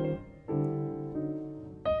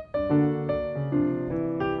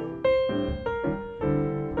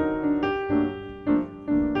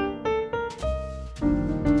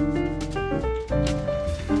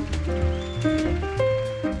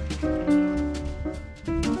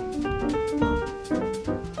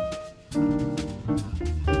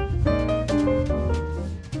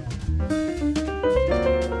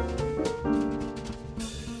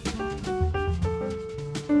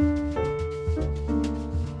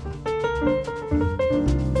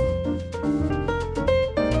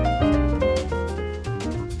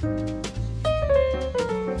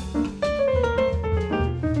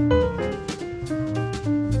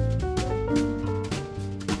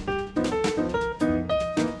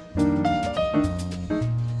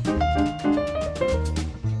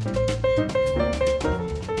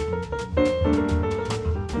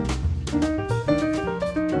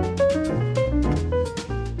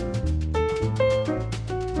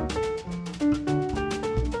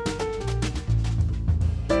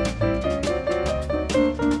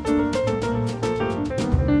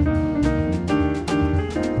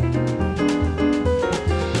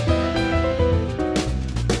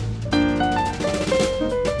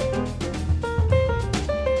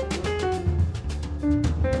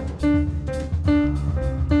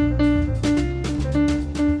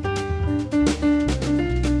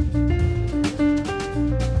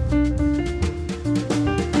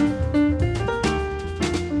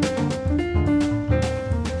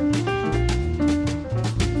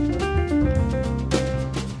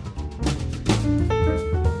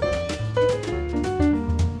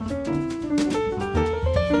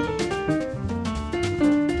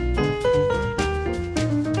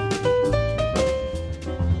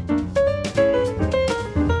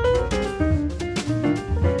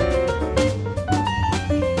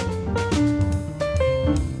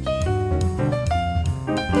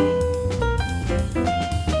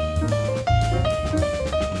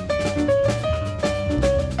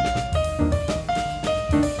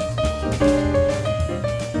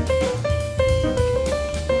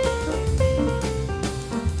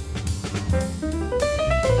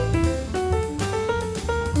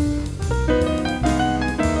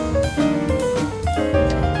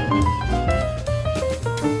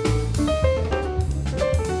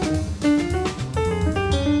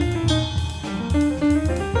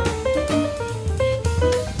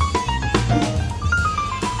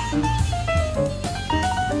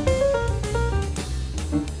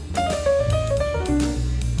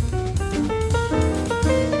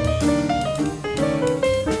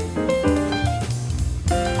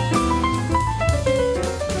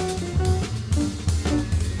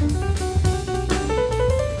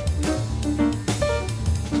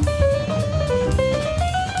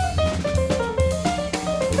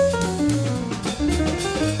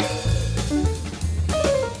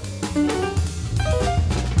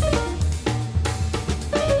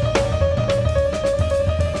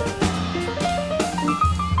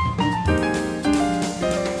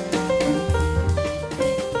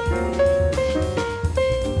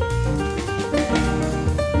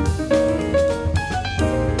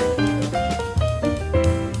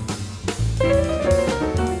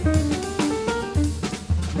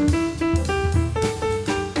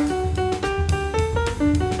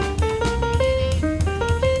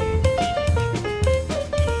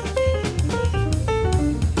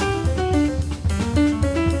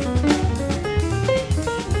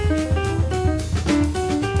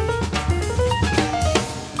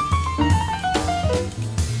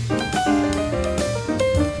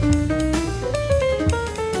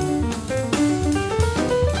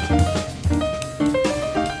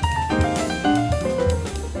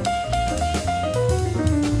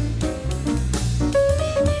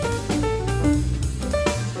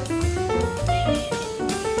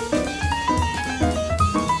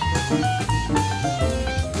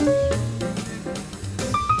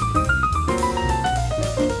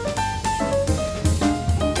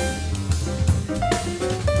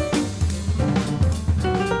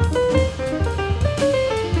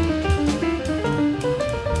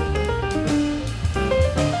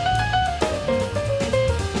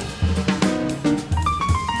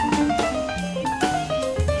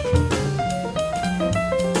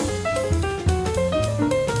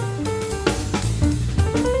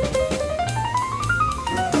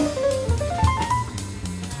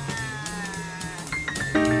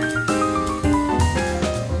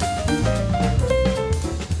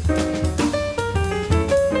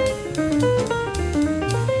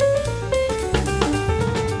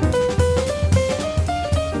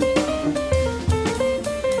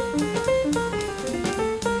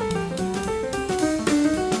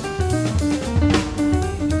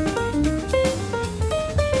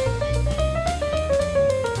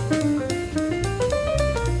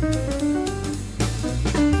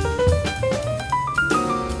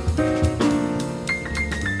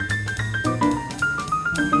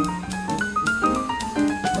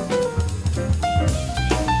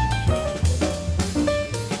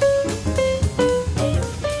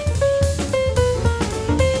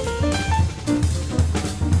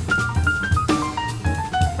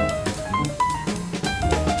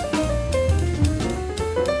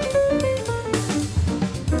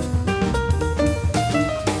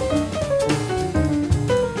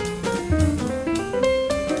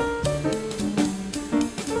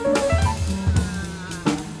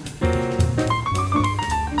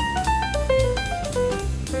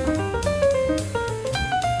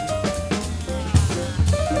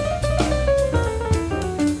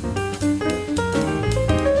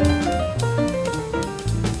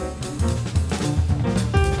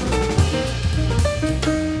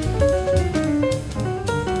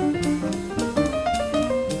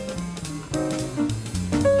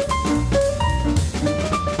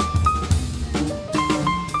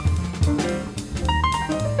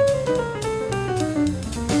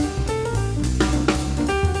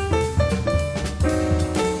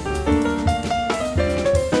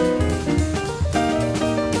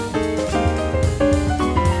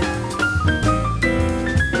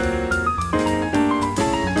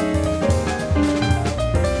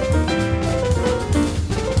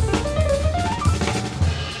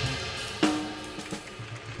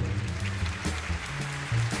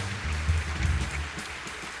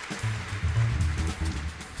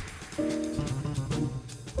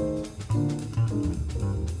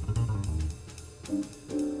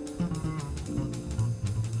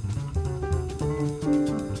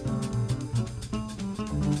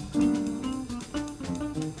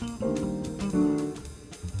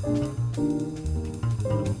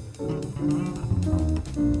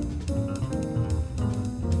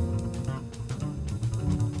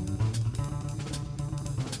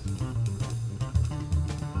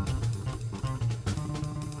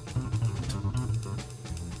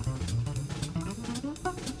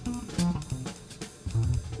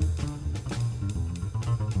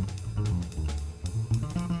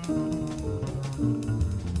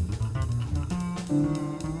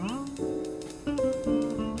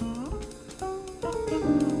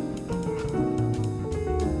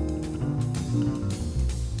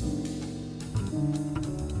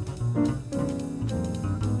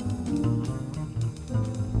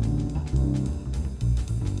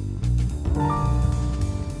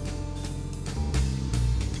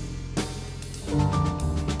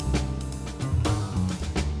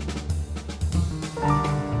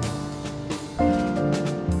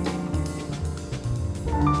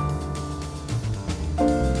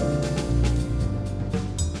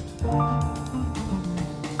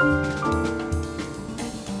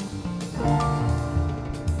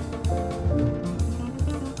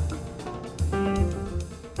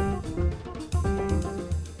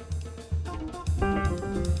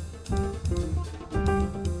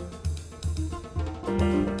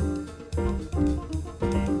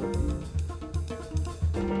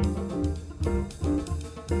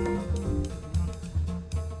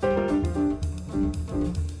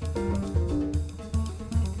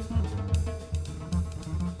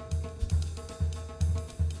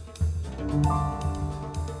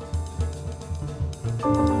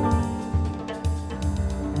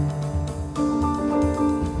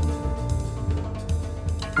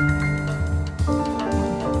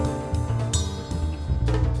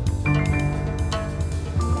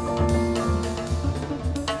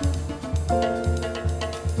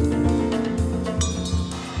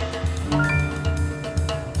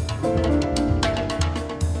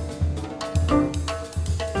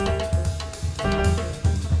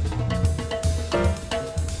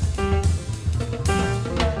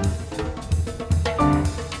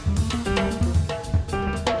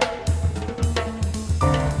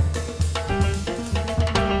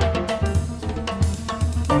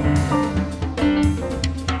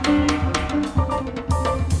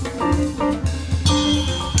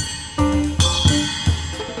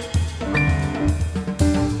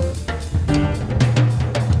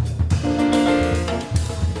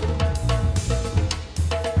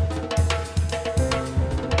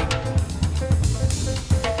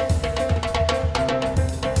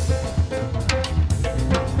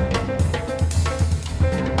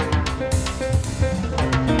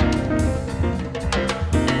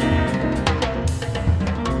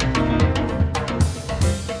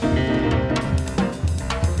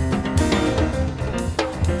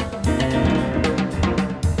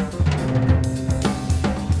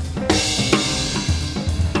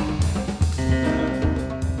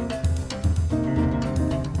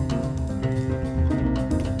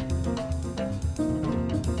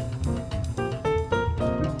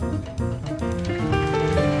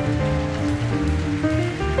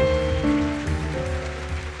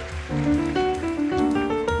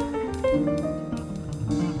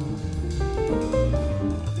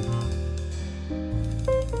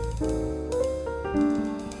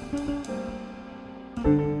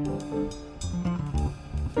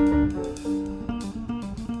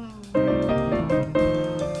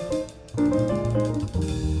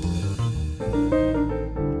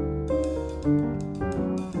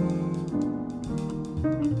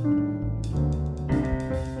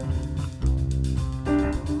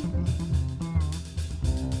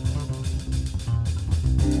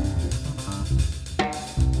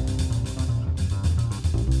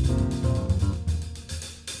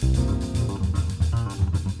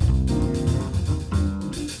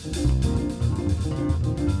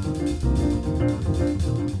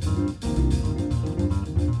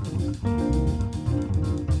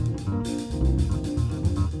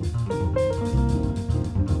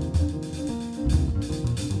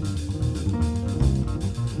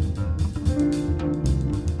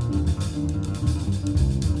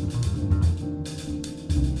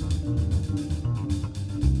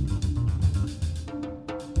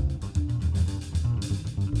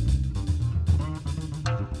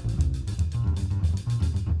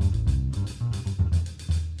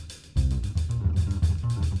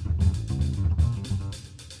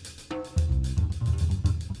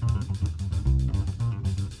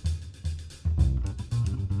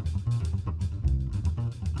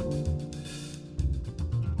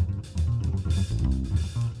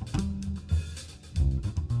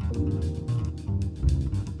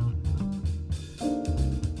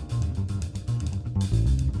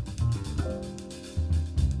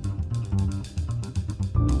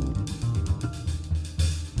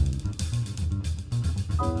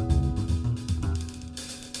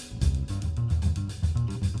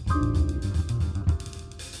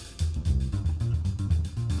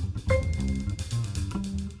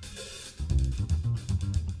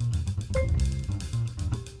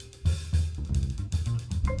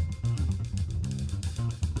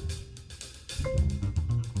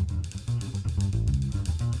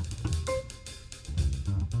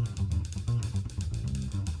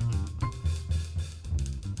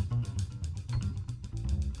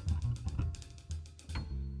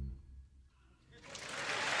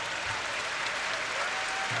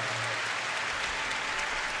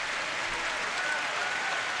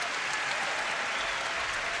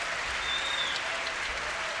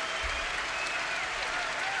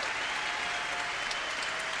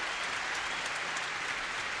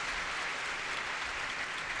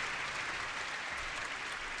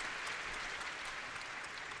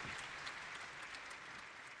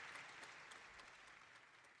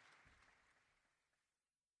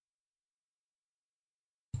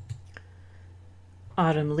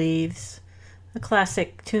 Autumn Leaves, a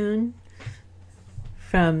classic tune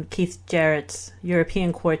from Keith Jarrett's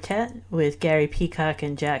European Quartet with Gary Peacock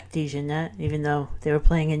and Jack DeJohnette, even though they were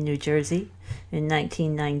playing in New Jersey in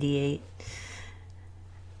 1998.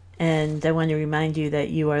 And I want to remind you that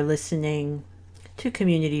you are listening to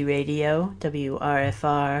community radio,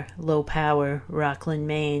 WRFR, low power, Rockland,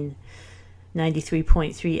 Maine,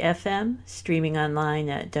 93.3 FM, streaming online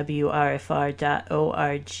at wrfr.org.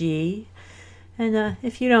 And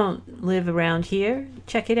if you don't live around here,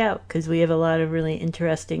 check it out, because we have a lot of really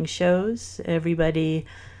interesting shows. Everybody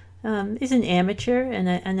is an amateur,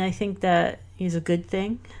 and I think that is a good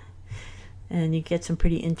thing. And you get some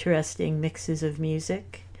pretty interesting mixes of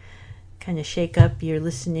music. Kind of shake up your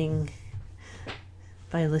listening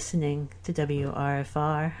by listening to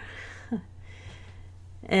WRFR.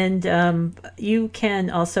 And you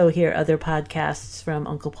can also hear other podcasts from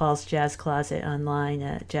Uncle Paul's Jazz Closet online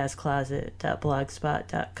at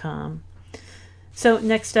jazzcloset.blogspot.com. So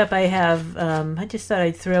next up I have, I just thought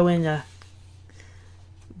I'd throw in a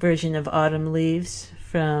version of Autumn Leaves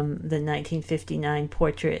from the 1959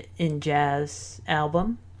 Portrait in Jazz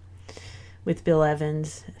album with Bill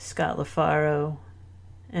Evans, Scott LaFaro,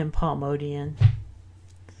 and Paul Motian.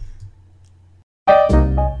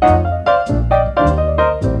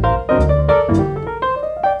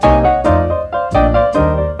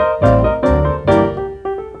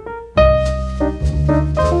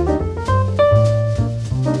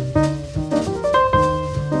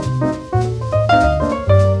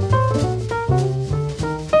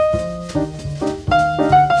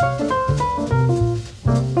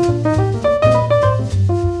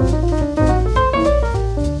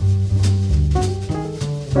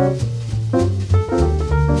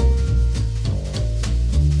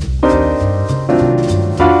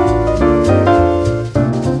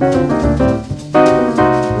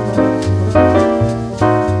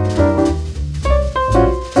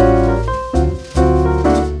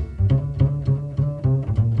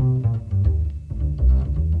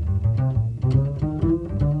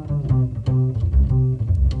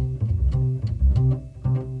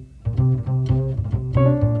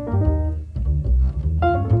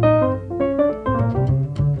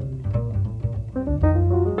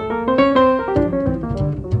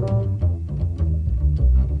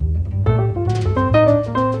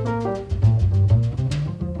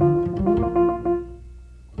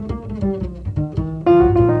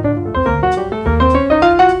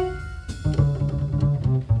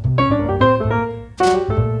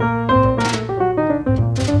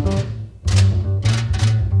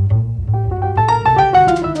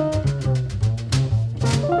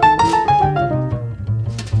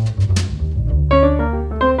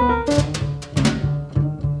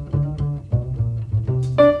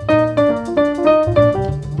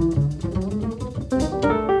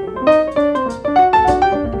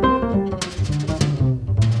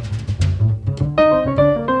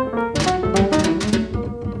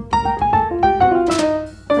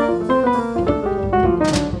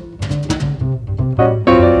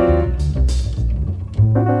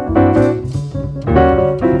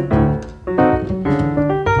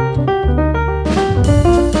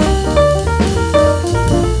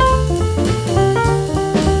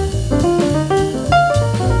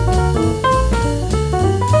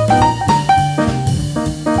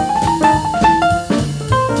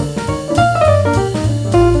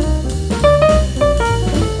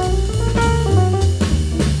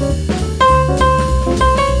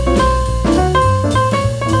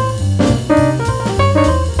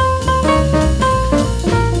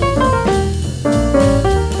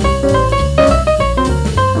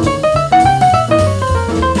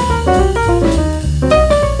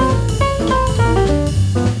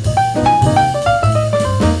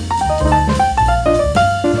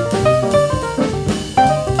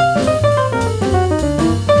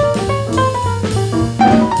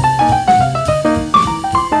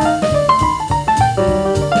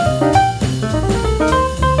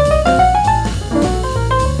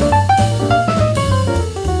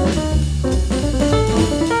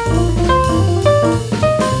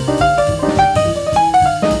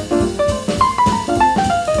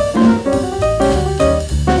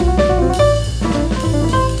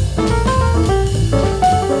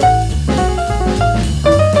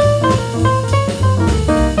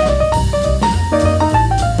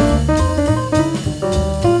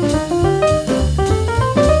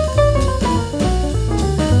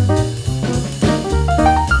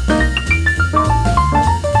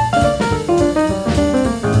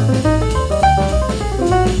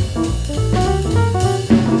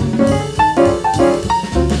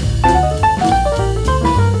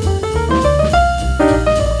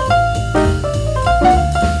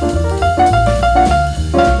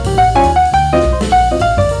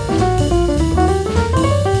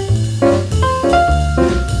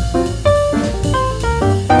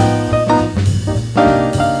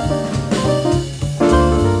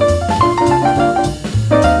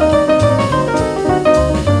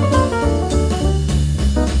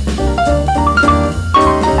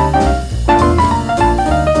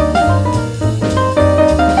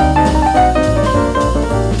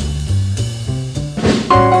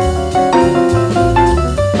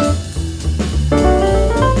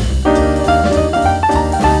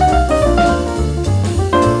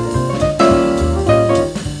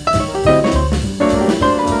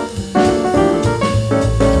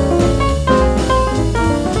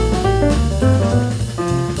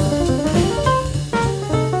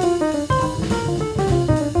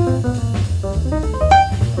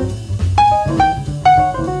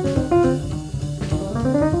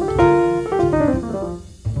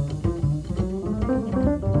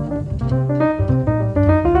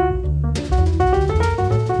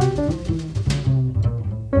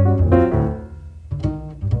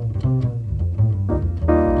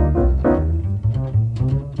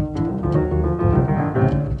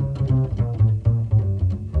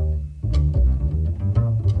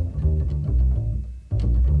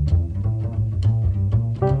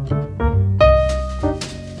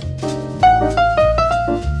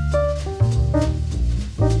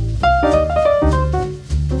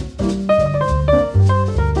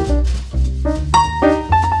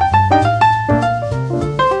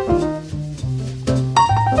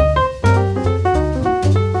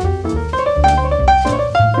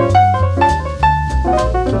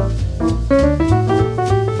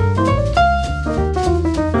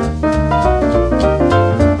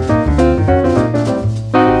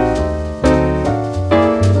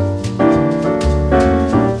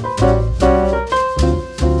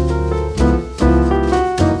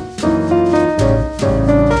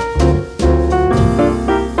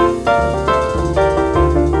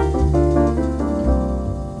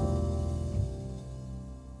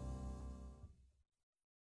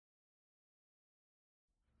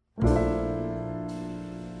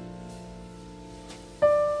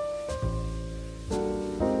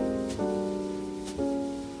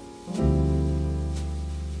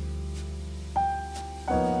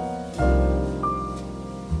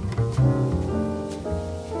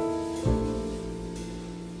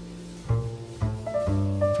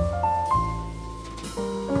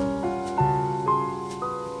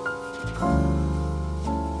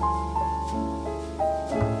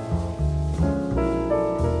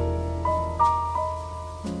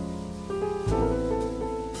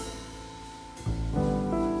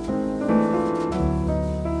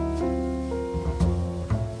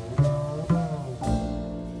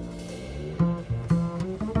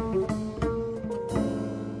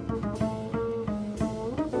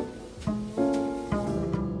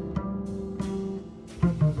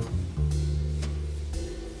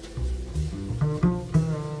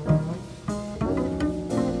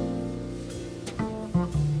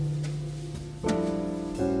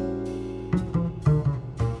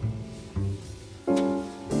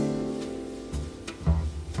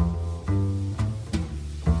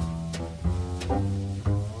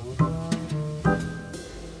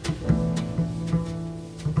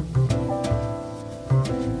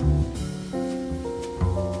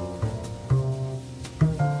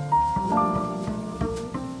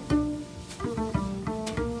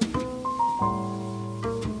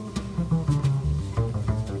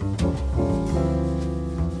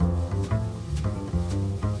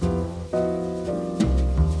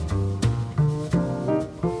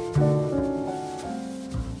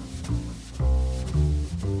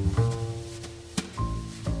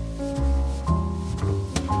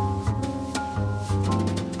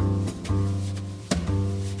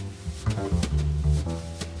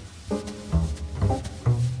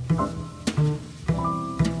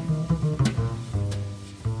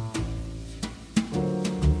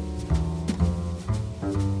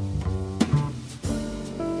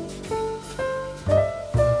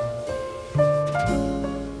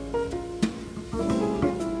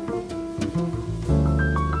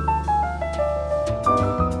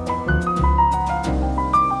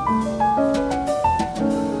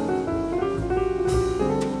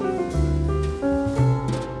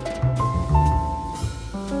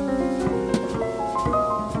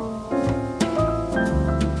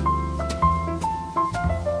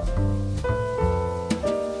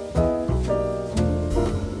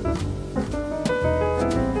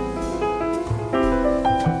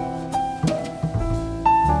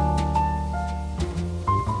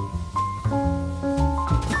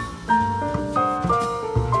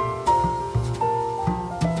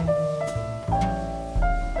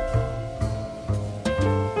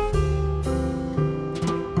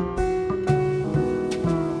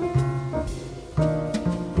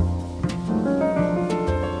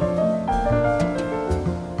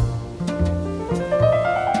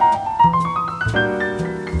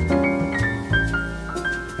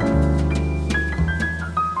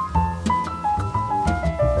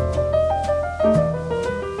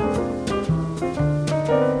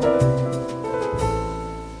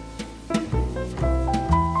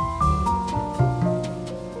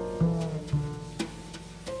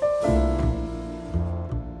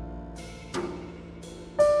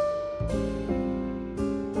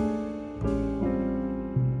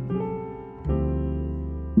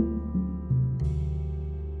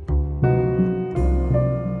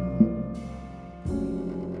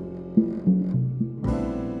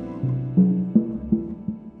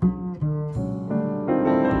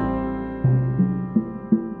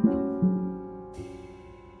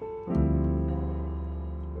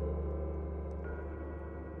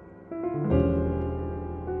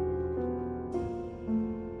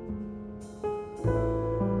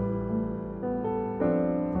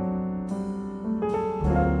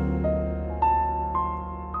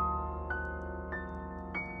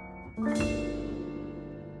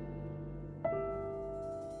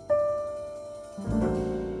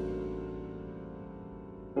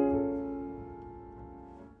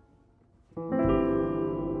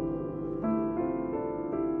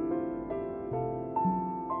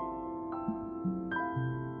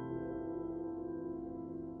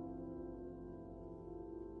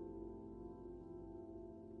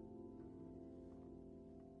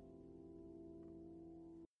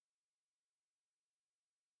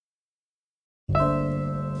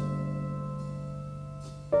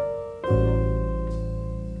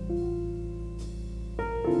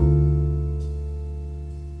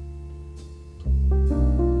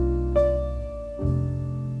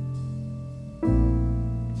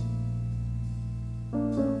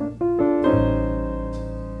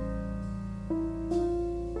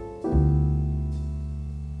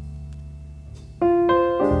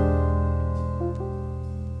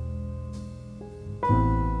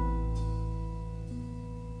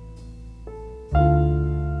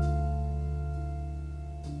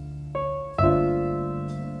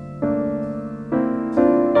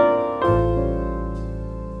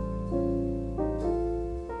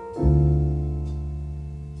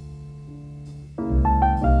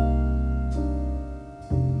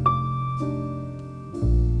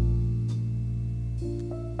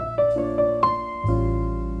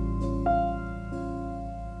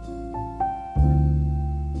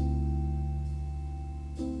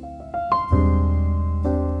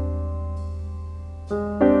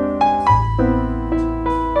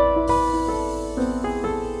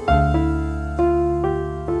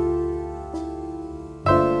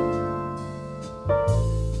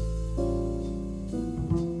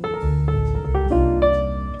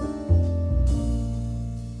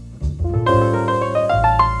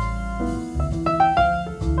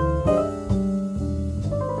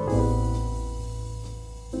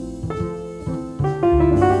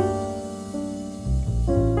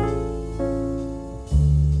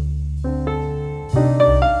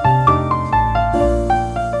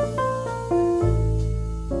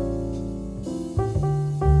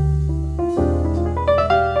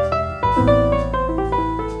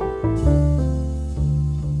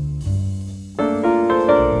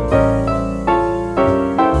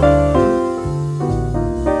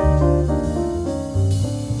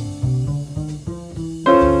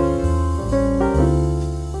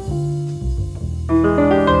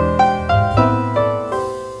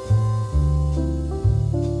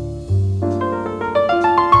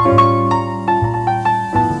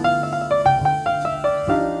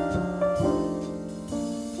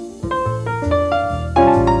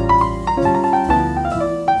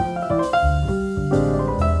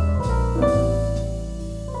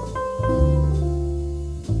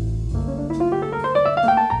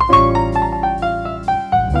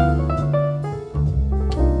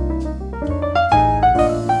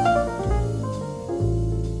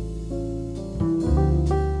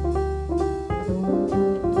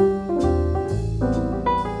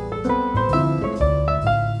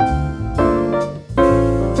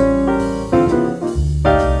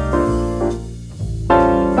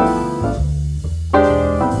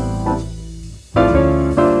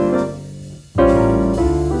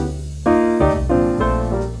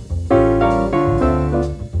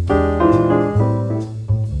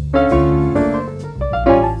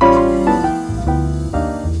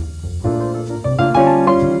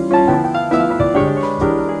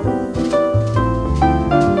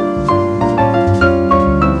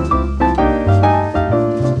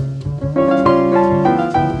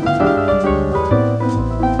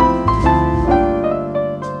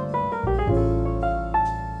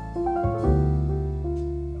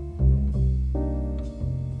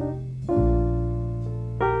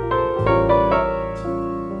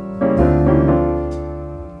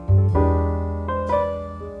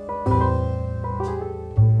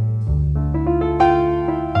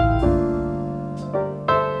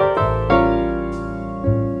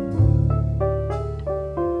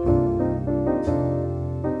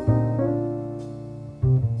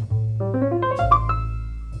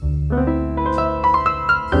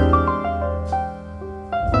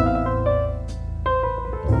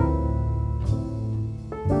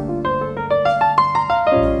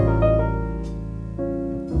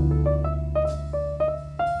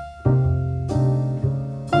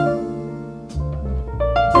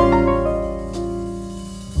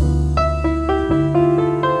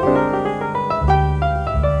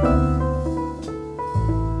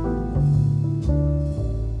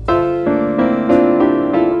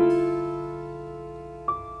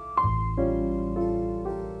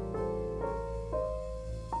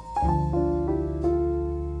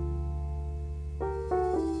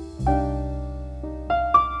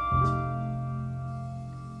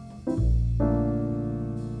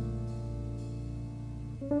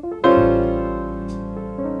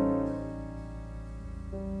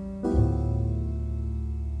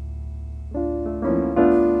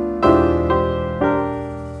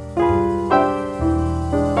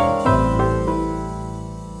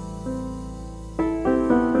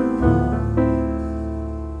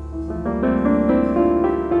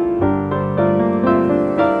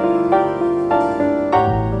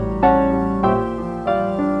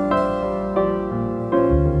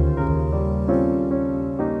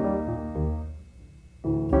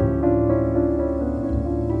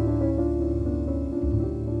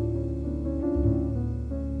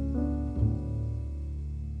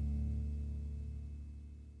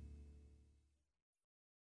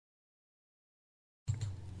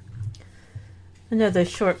 Another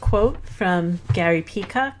short quote from Gary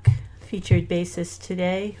Peacock, featured bassist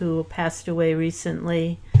today, who passed away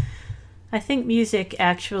recently. I think music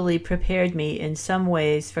actually prepared me in some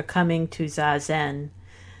ways for coming to Zazen.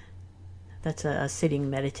 That's a sitting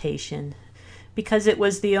meditation. Because it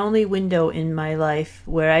was the only window in my life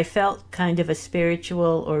where I felt kind of a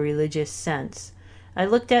spiritual or religious sense. I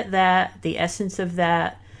looked at that, the essence of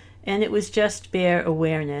that, and it was just bare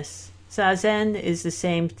awareness. Zazen is the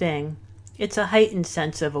same thing. It's a heightened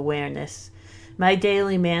sense of awareness. My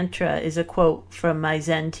daily mantra is a quote from my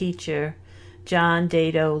Zen teacher, John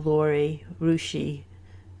Dado Lori Rushi.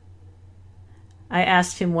 I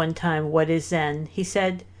asked him one time, what is Zen? He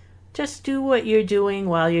said, just do what you're doing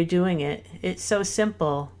while you're doing it. It's so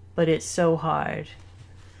simple, but it's so hard.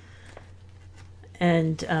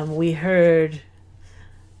 And we heard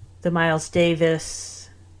the Miles Davis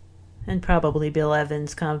and probably Bill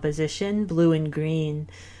Evans composition, Blue and Green.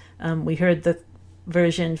 We heard the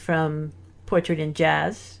version from Portrait in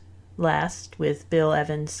Jazz last with Bill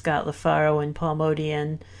Evans, Scott LaFaro, and Paul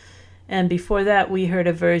Motian. And before that, we heard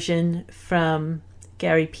a version from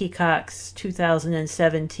Gary Peacock's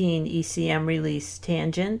 2017 ECM release,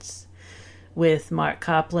 Tangents, with Mark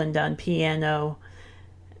Copland on piano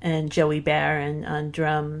and Joey Barron on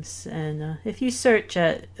drums. And if you search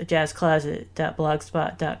at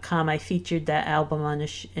jazzcloset.blogspot.com, I featured that album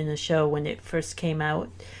in a show when it first came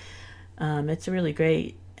out. It's really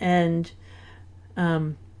great. And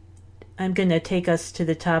I'm going to take us to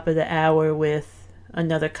the top of the hour with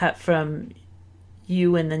another cut from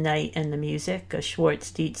You and the Night and the Music, a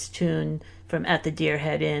Schwartz Dietz tune from At the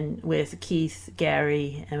Deerhead Inn with Keith,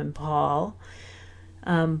 Gary, and Paul.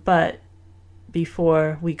 But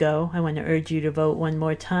before we go, I want to urge you to vote one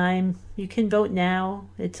more time. You can vote now.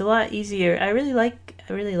 It's a lot easier. I really like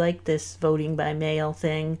this voting by mail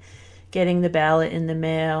thing, getting the ballot in the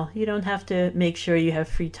mail. You don't have to make sure you have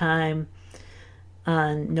free time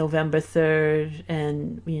on November 3rd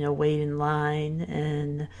and, wait in line.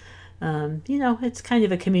 And, it's kind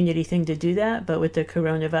of a community thing to do that. But with the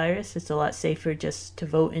coronavirus, it's a lot safer just to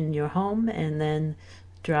vote in your home and then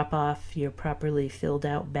drop off your properly filled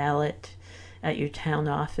out ballot at your town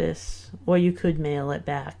office. Or you could mail it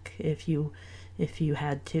back if you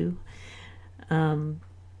had to.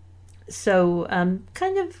 So I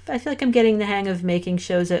feel like I'm getting the hang of making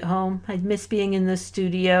shows at home. I miss being in the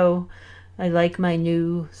studio. I like my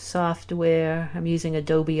new software. I'm using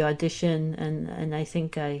Adobe Audition, and I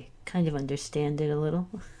think I kind of understand it a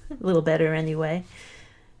little better anyway.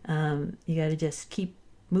 You got to just keep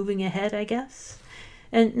moving ahead, I guess.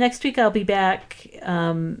 And next week I'll be back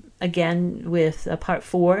again with a part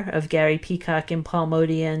 4 of Gary Peacock and Paul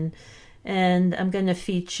Motian, and I'm going to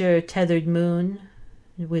feature Tethered Moon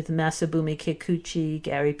with Masabumi Kikuchi,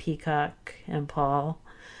 Gary Peacock, and Paul.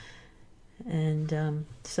 And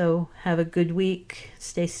so have a good week.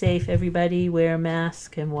 Stay safe, everybody. Wear a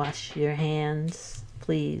mask and wash your hands,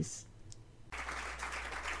 please.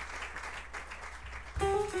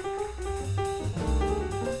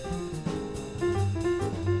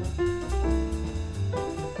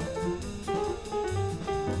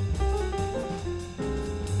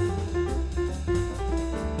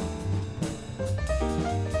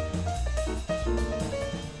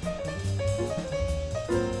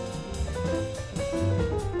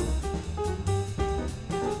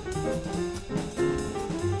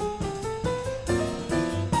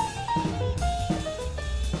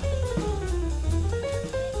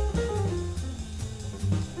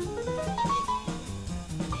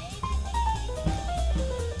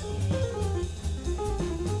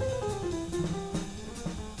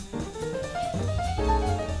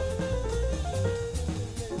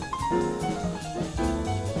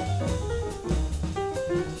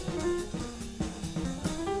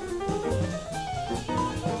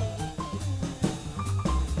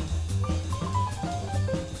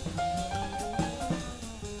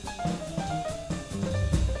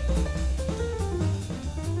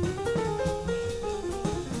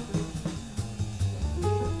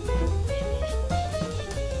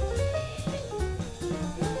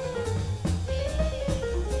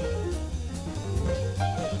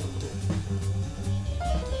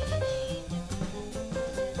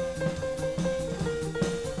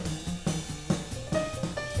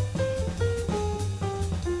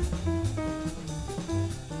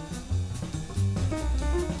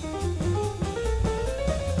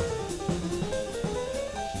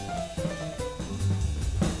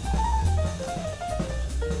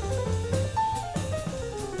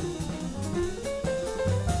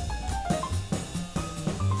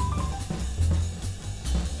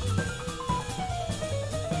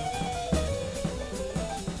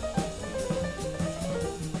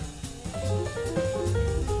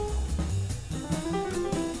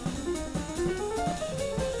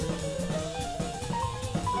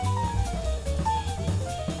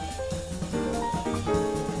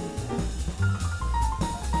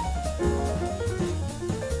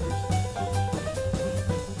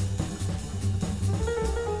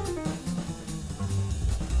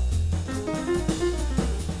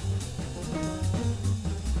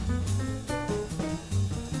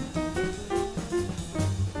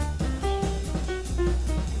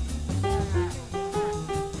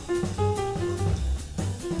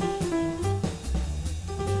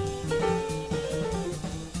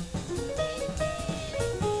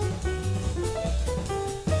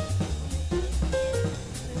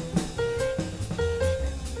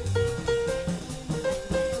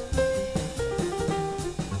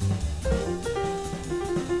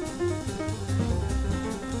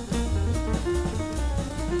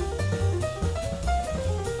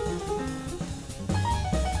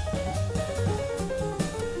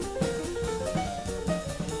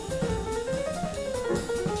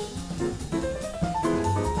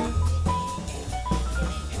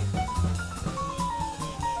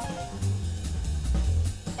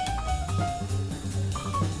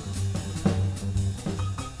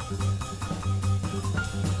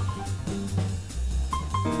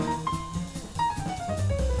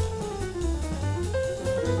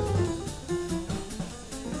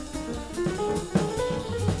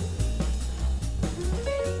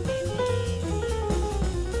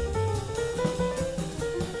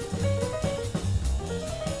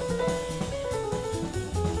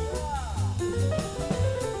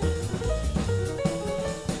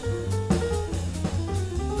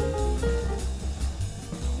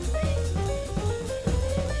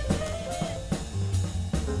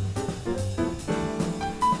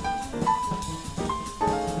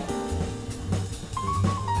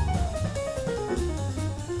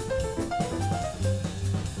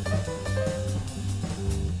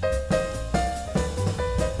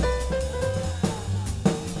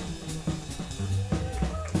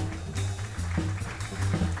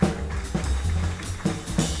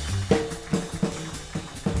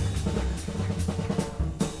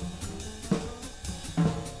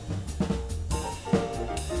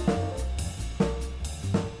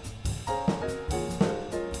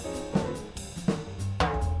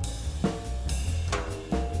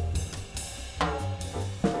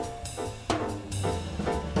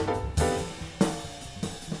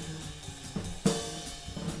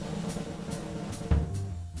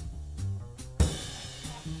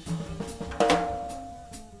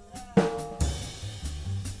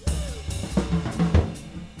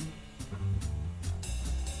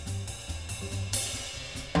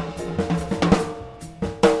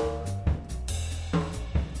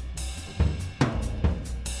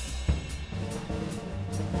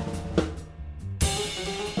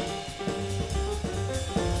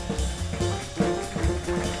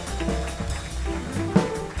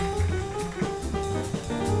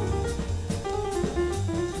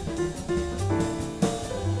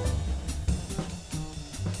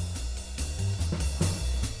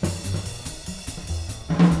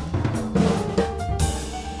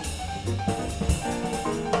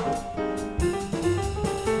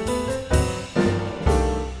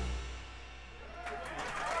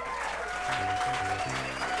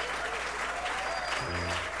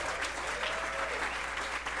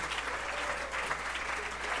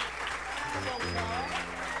 Uncle Paul.